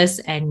do this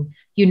and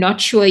you're not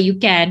sure you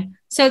can.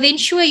 So then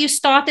sure, you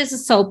start as a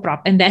sole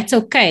prop and that's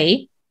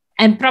okay.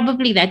 And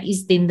probably that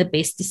is then the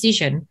best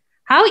decision.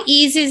 How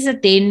easy is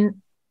it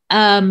then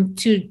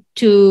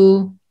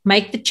to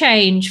make the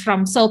change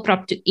from sole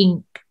prop to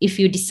Inc. if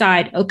you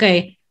decide,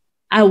 okay,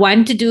 I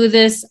want to do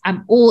this,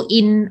 I'm all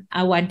in,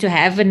 I want to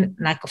have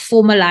a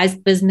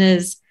formalized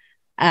business.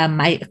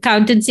 My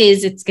accountant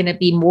says it's going to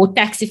be more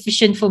tax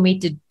efficient for me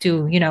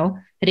to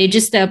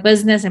register a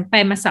business and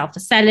pay myself a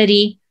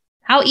salary.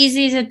 How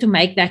easy is it to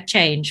make that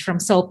change from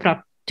sole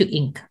prop to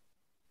Inc.?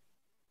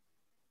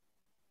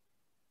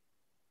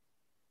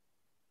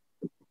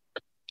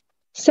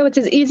 So it's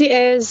as easy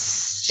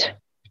as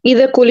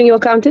either calling your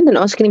accountant and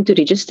asking him to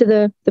register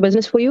the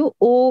business for you,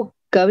 or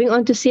going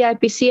onto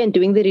CIPC and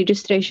doing the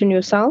registration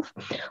yourself.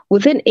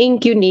 Within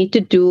Inc., you need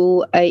to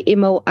do a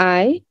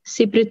MOI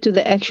separate to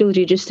the actual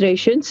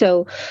registration.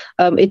 So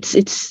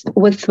it's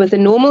with a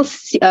normal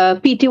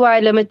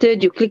PTY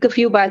Limited, you click a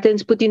few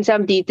buttons, put in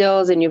some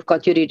details, and you've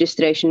got your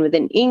registration.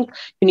 Within Inc.,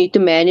 you need to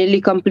manually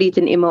complete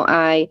an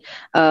MOI,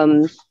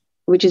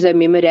 which is a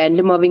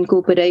memorandum of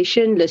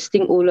incorporation,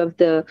 listing all of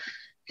the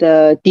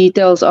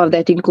details of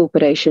that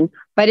incorporation.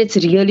 But it's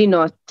really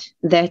not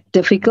that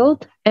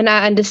difficult. And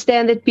I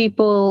understand that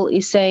people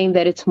is saying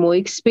that it's more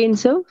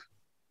expensive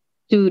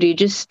to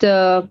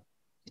register,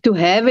 to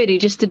have a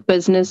registered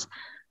business.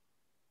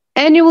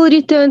 Annual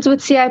returns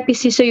with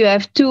CIPC, so you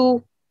have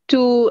two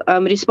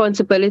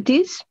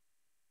responsibilities,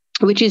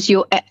 which is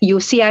your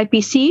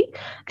CIPC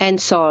and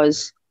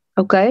SARS.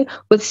 Okay,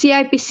 with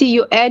CIPC,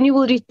 your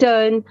annual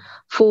return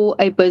for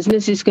a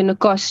business is going to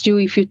cost you,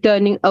 if you're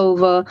turning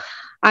over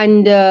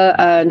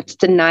under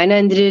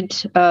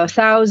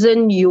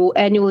 900,000, your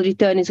annual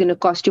return is going to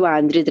cost you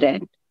 100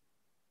 Rand.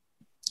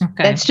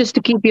 Okay. That's just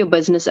to keep your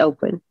business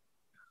open.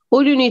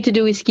 All you need to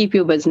do is keep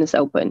your business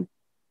open.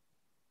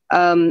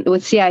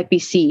 With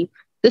CIPC,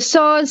 the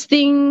SARS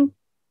thing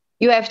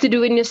you have to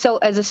do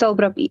as a sole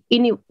prop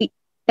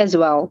as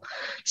well.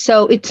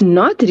 So it's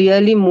not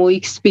really more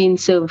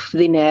expensive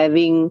than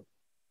having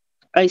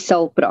a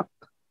sole prop.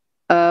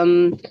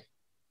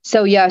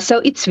 So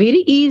it's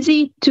very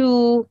easy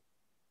to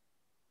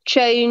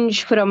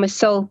change from a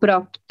sole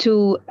prop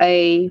to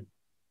a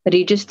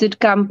registered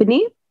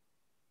company.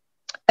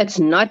 It's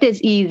not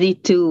as easy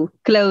to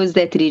close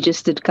that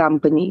registered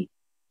company.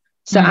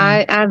 So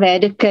I've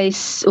had a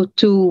case or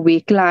two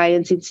where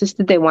clients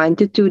insisted they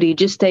wanted to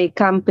register a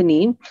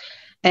company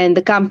and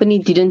the company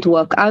didn't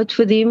work out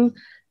for them.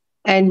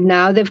 And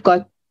now they've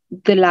got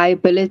the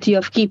liability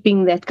of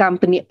keeping that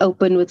company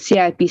open with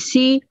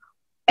CIPC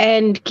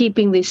and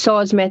keeping the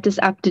SARS matters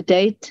up to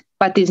date,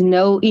 but there's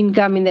no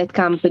income in that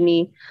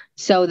company.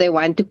 So they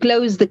want to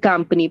close the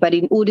company. But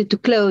in order to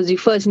close, you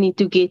first need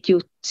to get your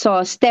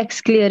SARS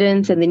tax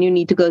clearance, and then you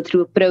need to go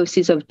through a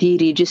process of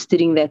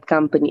deregistering that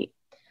company.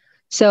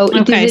 So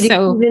it is a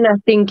decision, I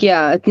think,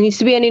 it needs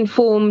to be an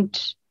informed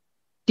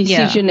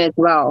decision as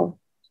well.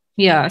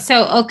 Yeah.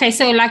 So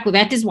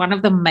that is one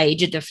of the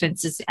major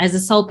differences. As a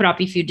sole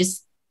prop, if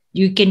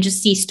you can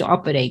just cease to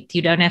operate.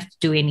 You don't have to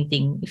do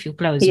anything if you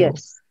close your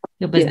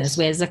business. Yes.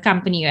 Whereas a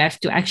company, you have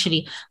to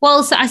actually,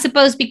 so I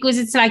suppose because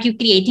it's like you're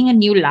creating a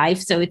new life.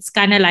 So it's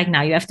kind of like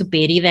now you have to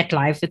bury that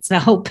life. It's a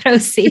whole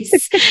process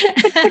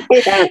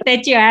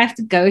that you have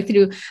to go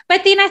through.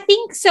 But then I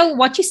think, so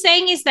what you're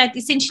saying is that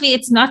essentially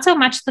it's not so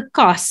much the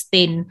cost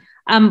then,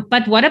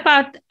 but what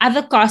about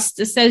other costs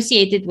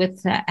associated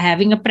with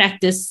having a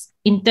practice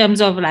in terms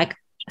of like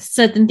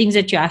certain things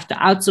that you have to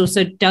outsource?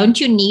 So don't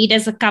you need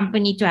as a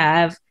company to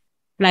have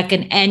like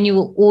an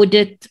annual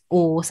audit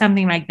or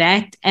something like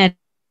that? And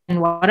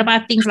what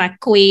about things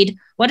like COID?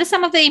 What are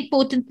some of the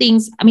important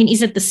things? I mean,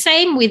 is it the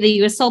same whether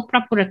you're a sole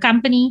prop or a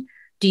company?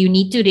 Do you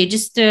need to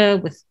register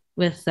with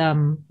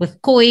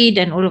COID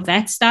and all of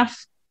that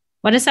stuff?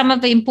 What are some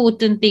of the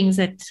important things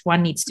that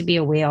one needs to be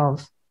aware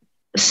of?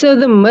 So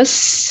the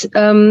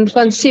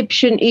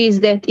misconception is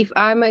that if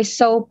I'm a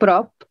sole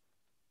prop,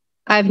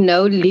 I have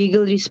no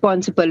legal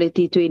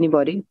responsibility to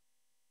anybody.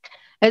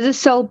 As a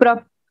sole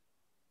prop,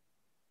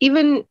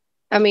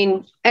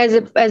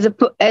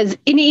 as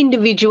any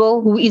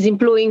individual who is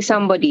employing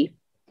somebody.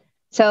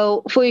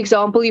 So, for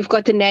example, you've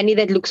got a nanny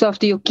that looks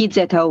after your kids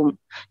at home.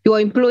 You are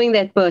employing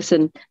that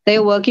person. They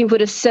are working for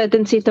a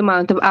certain set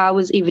amount of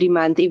hours every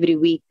month, every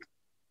week.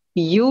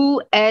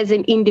 You, as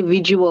an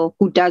individual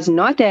who does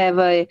not have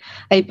a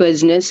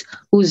business,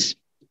 who's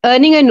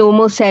earning a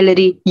normal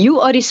salary, you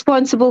are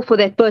responsible for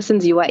that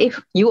person's UIF.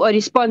 You are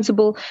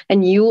responsible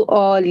and you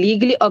are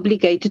legally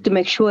obligated to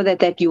make sure that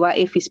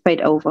UIF is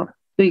paid over.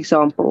 For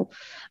example,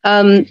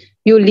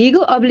 your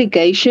legal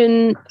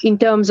obligation in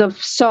terms of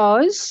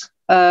SARS,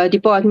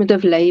 Department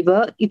of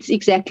Labor, it's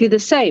exactly the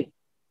same.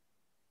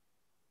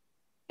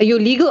 your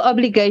legal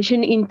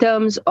obligation in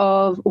terms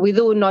of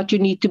whether or not you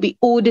need to be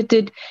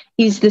audited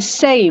is the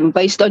same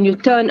based on your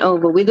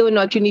turnover. Whether or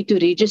not you need to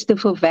register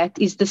for VAT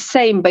is the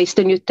same based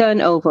on your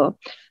turnover.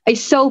 A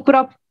sole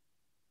prop,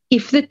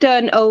 if the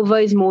turnover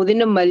is more than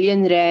R1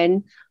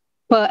 million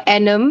per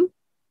annum,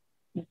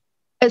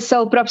 a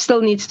sole prop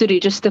still needs to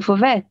register for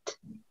VAT.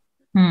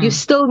 You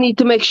still need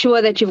to make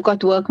sure that you've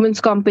got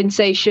workman's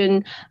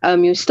compensation.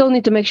 You still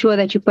need to make sure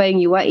that you're paying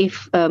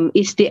UIF,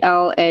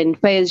 STL, and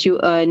pay as you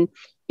earn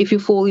if you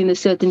fall in the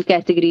certain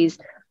categories.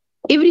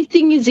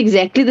 Everything is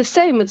exactly the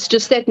same. It's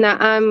just that now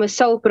I'm a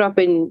sole prop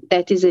and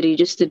that is a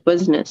registered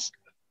business.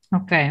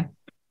 Okay.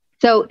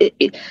 So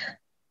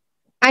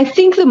I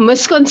think the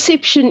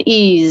misconception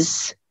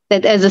is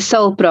that as a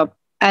sole prop,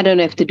 I don't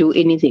have to do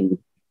anything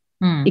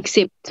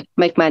except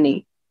make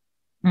money.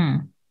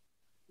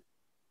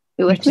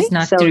 Which is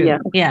not true.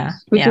 Yeah.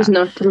 Which is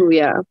not true,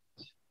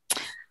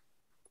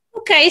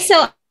 Okay,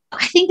 so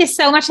I think there's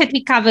so much that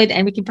we covered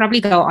and we can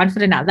probably go on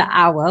for another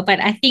hour, but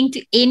I think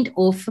to end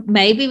off,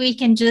 maybe you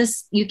can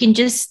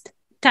just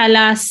tell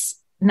us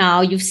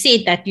now, you've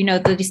said that,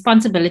 the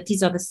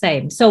responsibilities are the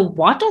same. So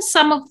what are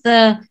some of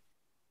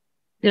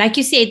like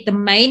you said, the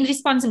main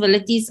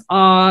responsibilities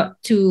are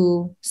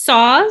to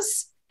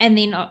SARS, and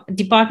then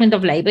Department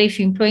of Labor if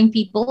you're employing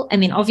people.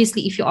 And then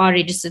obviously if you are a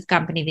registered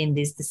company, then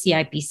there's the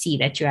CIPC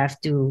that you have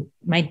to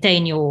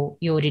maintain your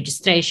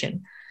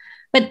registration.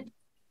 But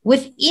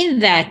within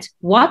that,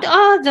 what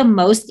are the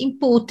most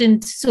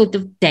important sort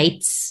of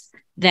dates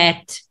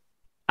that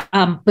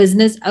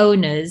business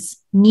owners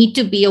need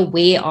to be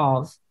aware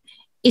of,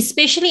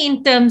 especially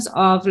in terms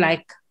of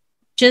like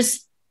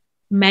just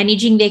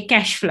managing their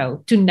cash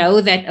flow, to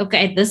know that,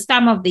 okay, at this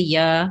time of the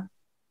year,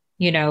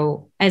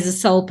 as a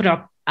sole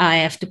prop, I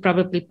have to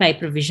probably pay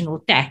provisional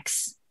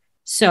tax.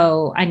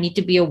 So I need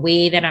to be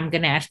aware that I'm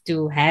going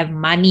to have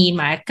money in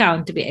my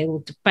account to be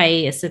able to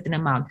pay a certain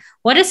amount.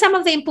 What are some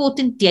of the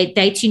important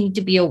dates you need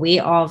to be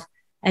aware of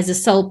as a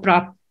sole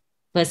prop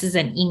versus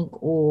an Inc.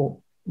 or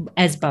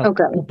as both?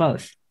 Okay. Or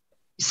both?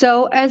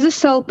 So as a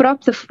sole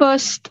prop, the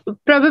first,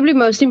 probably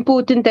most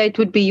important date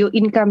would be your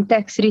income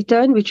tax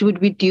return, which would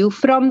be due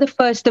from the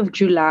 1st of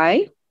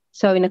July.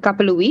 So in a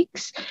couple of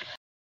weeks.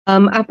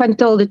 Up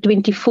until the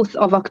 24th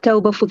of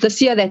October for this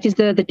year. That is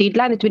the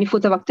deadline, the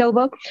 24th of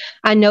October.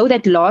 I know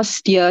that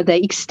last year they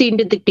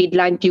extended the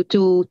deadline due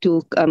to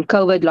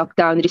COVID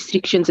lockdown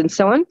restrictions and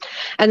so on.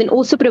 And then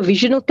also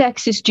provisional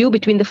tax is due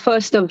between the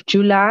 1st of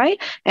July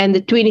and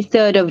the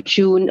 23rd of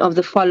June of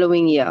the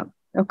following year.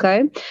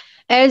 Okay.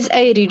 As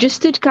a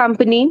registered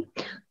company,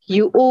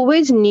 you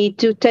always need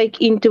to take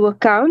into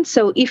account.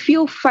 So if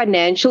your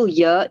financial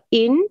year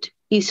end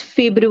is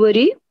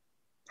February,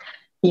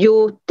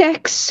 your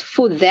tax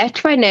for that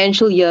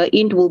financial year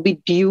end will be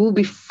due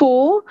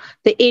before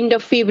the end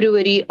of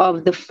February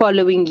of the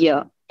following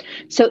year.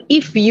 So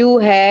if you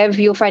have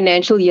your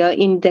financial year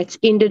end that's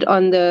ended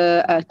on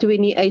the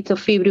 28th of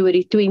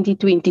February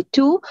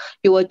 2022,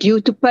 you are due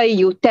to pay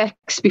your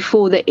tax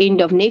before the end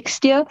of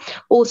next year.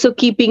 Also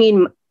keeping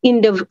in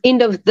end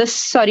of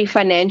this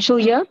financial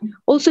year,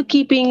 also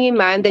keeping in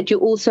mind that you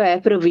also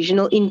have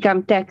provisional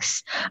income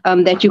tax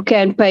that you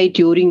can pay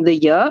during the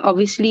year.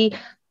 Obviously,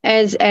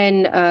 as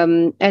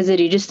a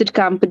registered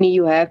company,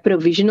 you have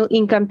provisional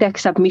income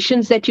tax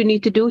submissions that you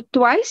need to do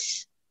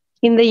twice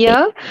in the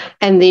year,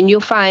 and then your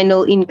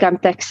final income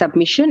tax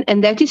submission.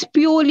 And that is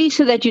purely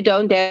so that you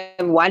don't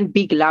have one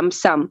big lump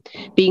sum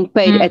being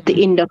paid at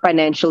the end of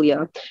financial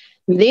year.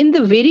 Then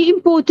the very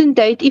important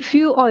date, if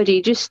you are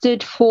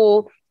registered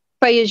for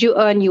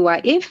pay-as-you-earn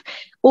UIF,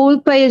 all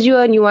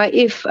pay-as-you-earn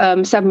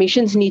UIF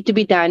submissions need to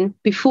be done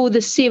before the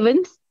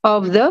 7th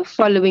of the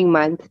following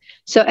month.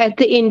 So at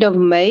the end of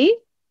May,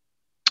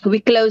 we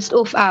closed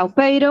off our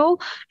payroll,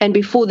 and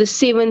before the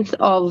 7th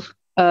of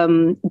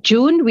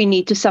June, we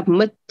need to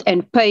submit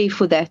and pay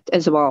for that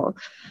as well.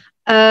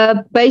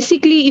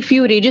 Basically, if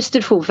you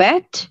registered for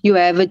VAT, you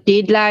have a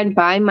deadline,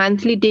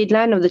 bi-monthly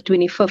deadline of the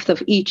 25th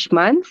of each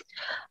month,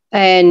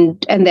 and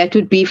that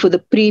would be for the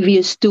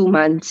previous 2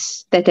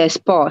 months that has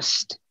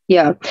passed.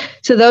 Yeah.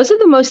 So those are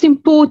the most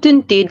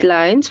important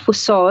deadlines for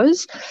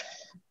SARS.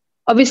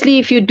 Obviously,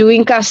 if you're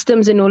doing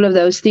customs and all of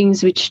those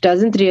things, which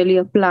doesn't really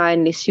apply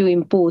unless you're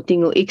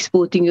importing or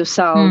exporting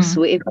yourselves,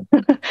 wherever.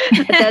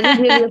 It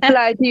doesn't really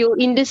apply to your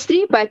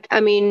industry, but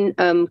I mean,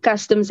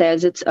 customs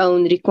has its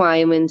own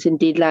requirements and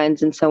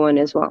deadlines and so on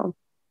as well.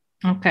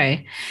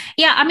 Okay.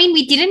 Yeah, I mean,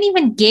 we didn't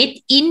even get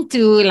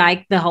into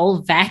like the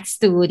whole VAT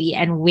story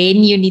and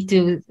when you need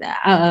to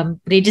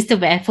register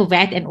for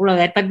VAT and all of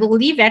that, but we'll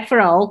leave that for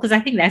a whole, because I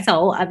think that's a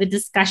whole other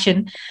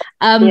discussion.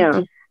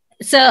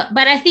 So,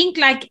 but I think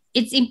like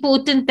it's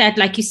important that,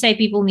 like you say,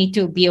 people need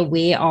to be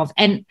aware of.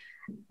 And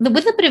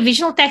with the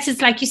provisional tax,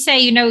 it's like you say,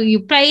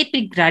 you pay it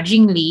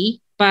begrudgingly,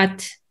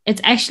 but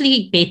it's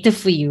actually better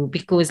for you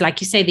because,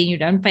 like you say, then you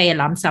don't pay a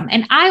lump sum.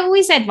 And I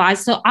always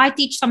advise, so I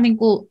teach something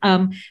called,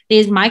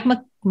 there's Mike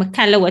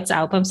McCallowitz, I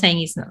hope I'm saying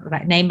his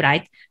name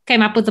right,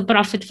 came up with the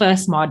profit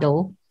first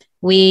model,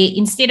 where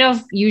instead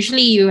of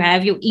usually you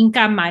have your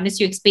income minus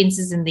your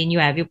expenses and then you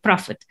have your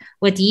profit.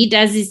 What he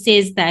does is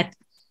says that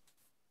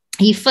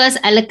he first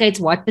allocates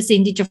what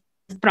percentage of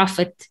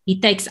profit he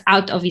takes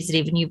out of his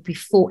revenue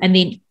before, and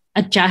then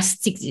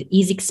adjusts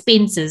his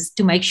expenses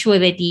to make sure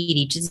that he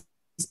reaches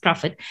his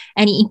profit.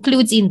 And he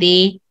includes in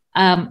there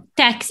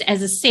tax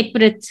as a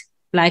separate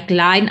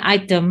line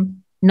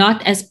item,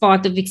 not as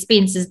part of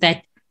expenses,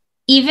 that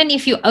even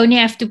if you only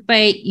have to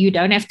pay, you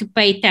don't have to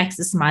pay tax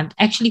this month,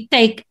 actually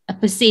take a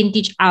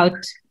percentage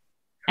out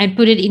and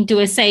put it into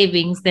a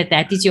savings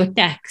that is your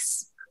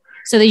tax,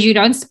 so that you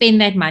don't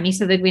spend that money,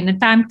 so that when the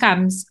time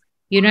comes,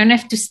 you don't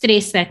have to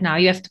stress that now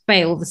you have to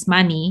pay all this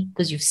money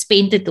because you've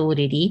spent it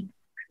already.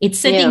 It's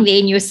sitting there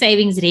in your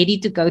savings ready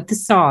to go to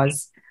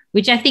SARS,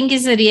 which I think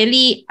is a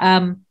really,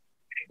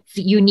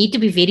 you need to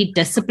be very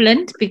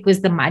disciplined,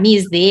 because the money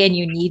is there and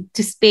you need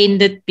to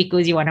spend it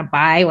because you want to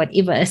buy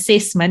whatever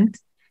assessment.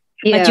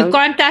 But you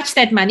can't touch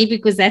that money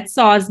because that's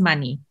SARS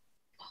money,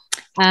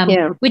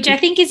 which I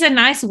think is a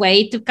nice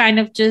way to kind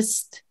of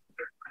just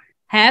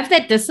have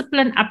that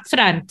discipline up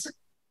front.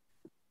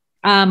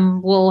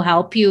 Will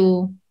help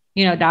you,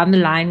 down the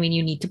line when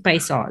you need to pay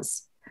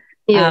SARS.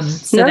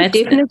 Yes,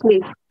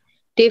 definitely.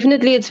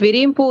 Definitely, it's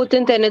very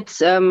important, and it's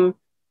the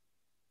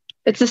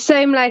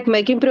same like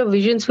making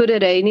provisions for a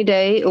rainy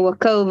day or a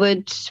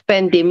COVID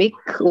pandemic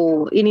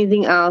or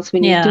anything else. We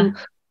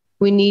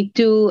need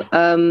to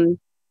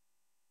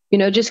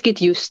just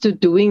get used to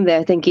doing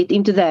that and get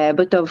into the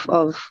habit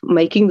of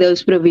making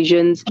those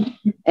provisions.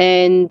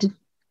 And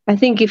I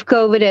think if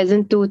COVID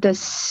hasn't taught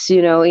us,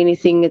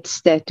 anything,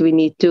 it's that we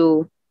need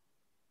to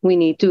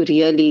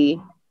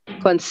really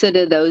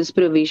consider those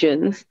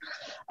provisions.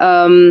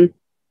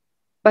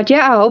 But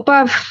I hope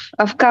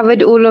I've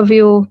covered all of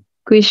your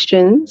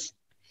questions.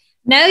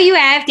 No, you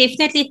have,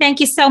 definitely. Thank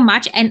you so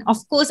much. And of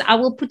course, I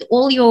will put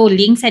all your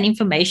links and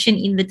information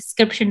in the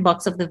description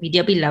box of the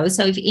video below.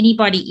 So if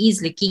anybody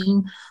is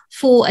looking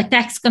for a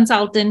tax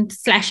consultant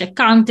 /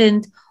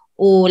 accountant,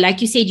 or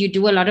like you said, you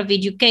do a lot of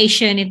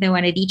education, if they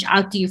want to reach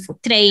out to you for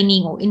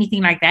training or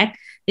anything like that,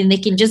 then they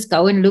can just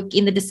go and look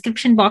in the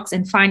description box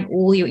and find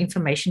all your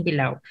information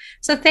below.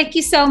 So thank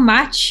you so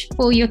much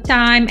for your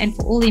time and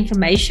for all the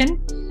information.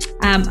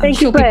 I'm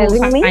sure people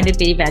find it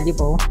very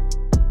valuable.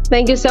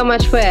 Thank you so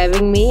much for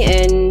having me.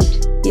 And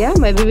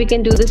maybe we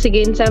can do this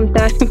again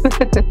sometime.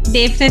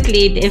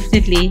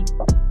 Definitely.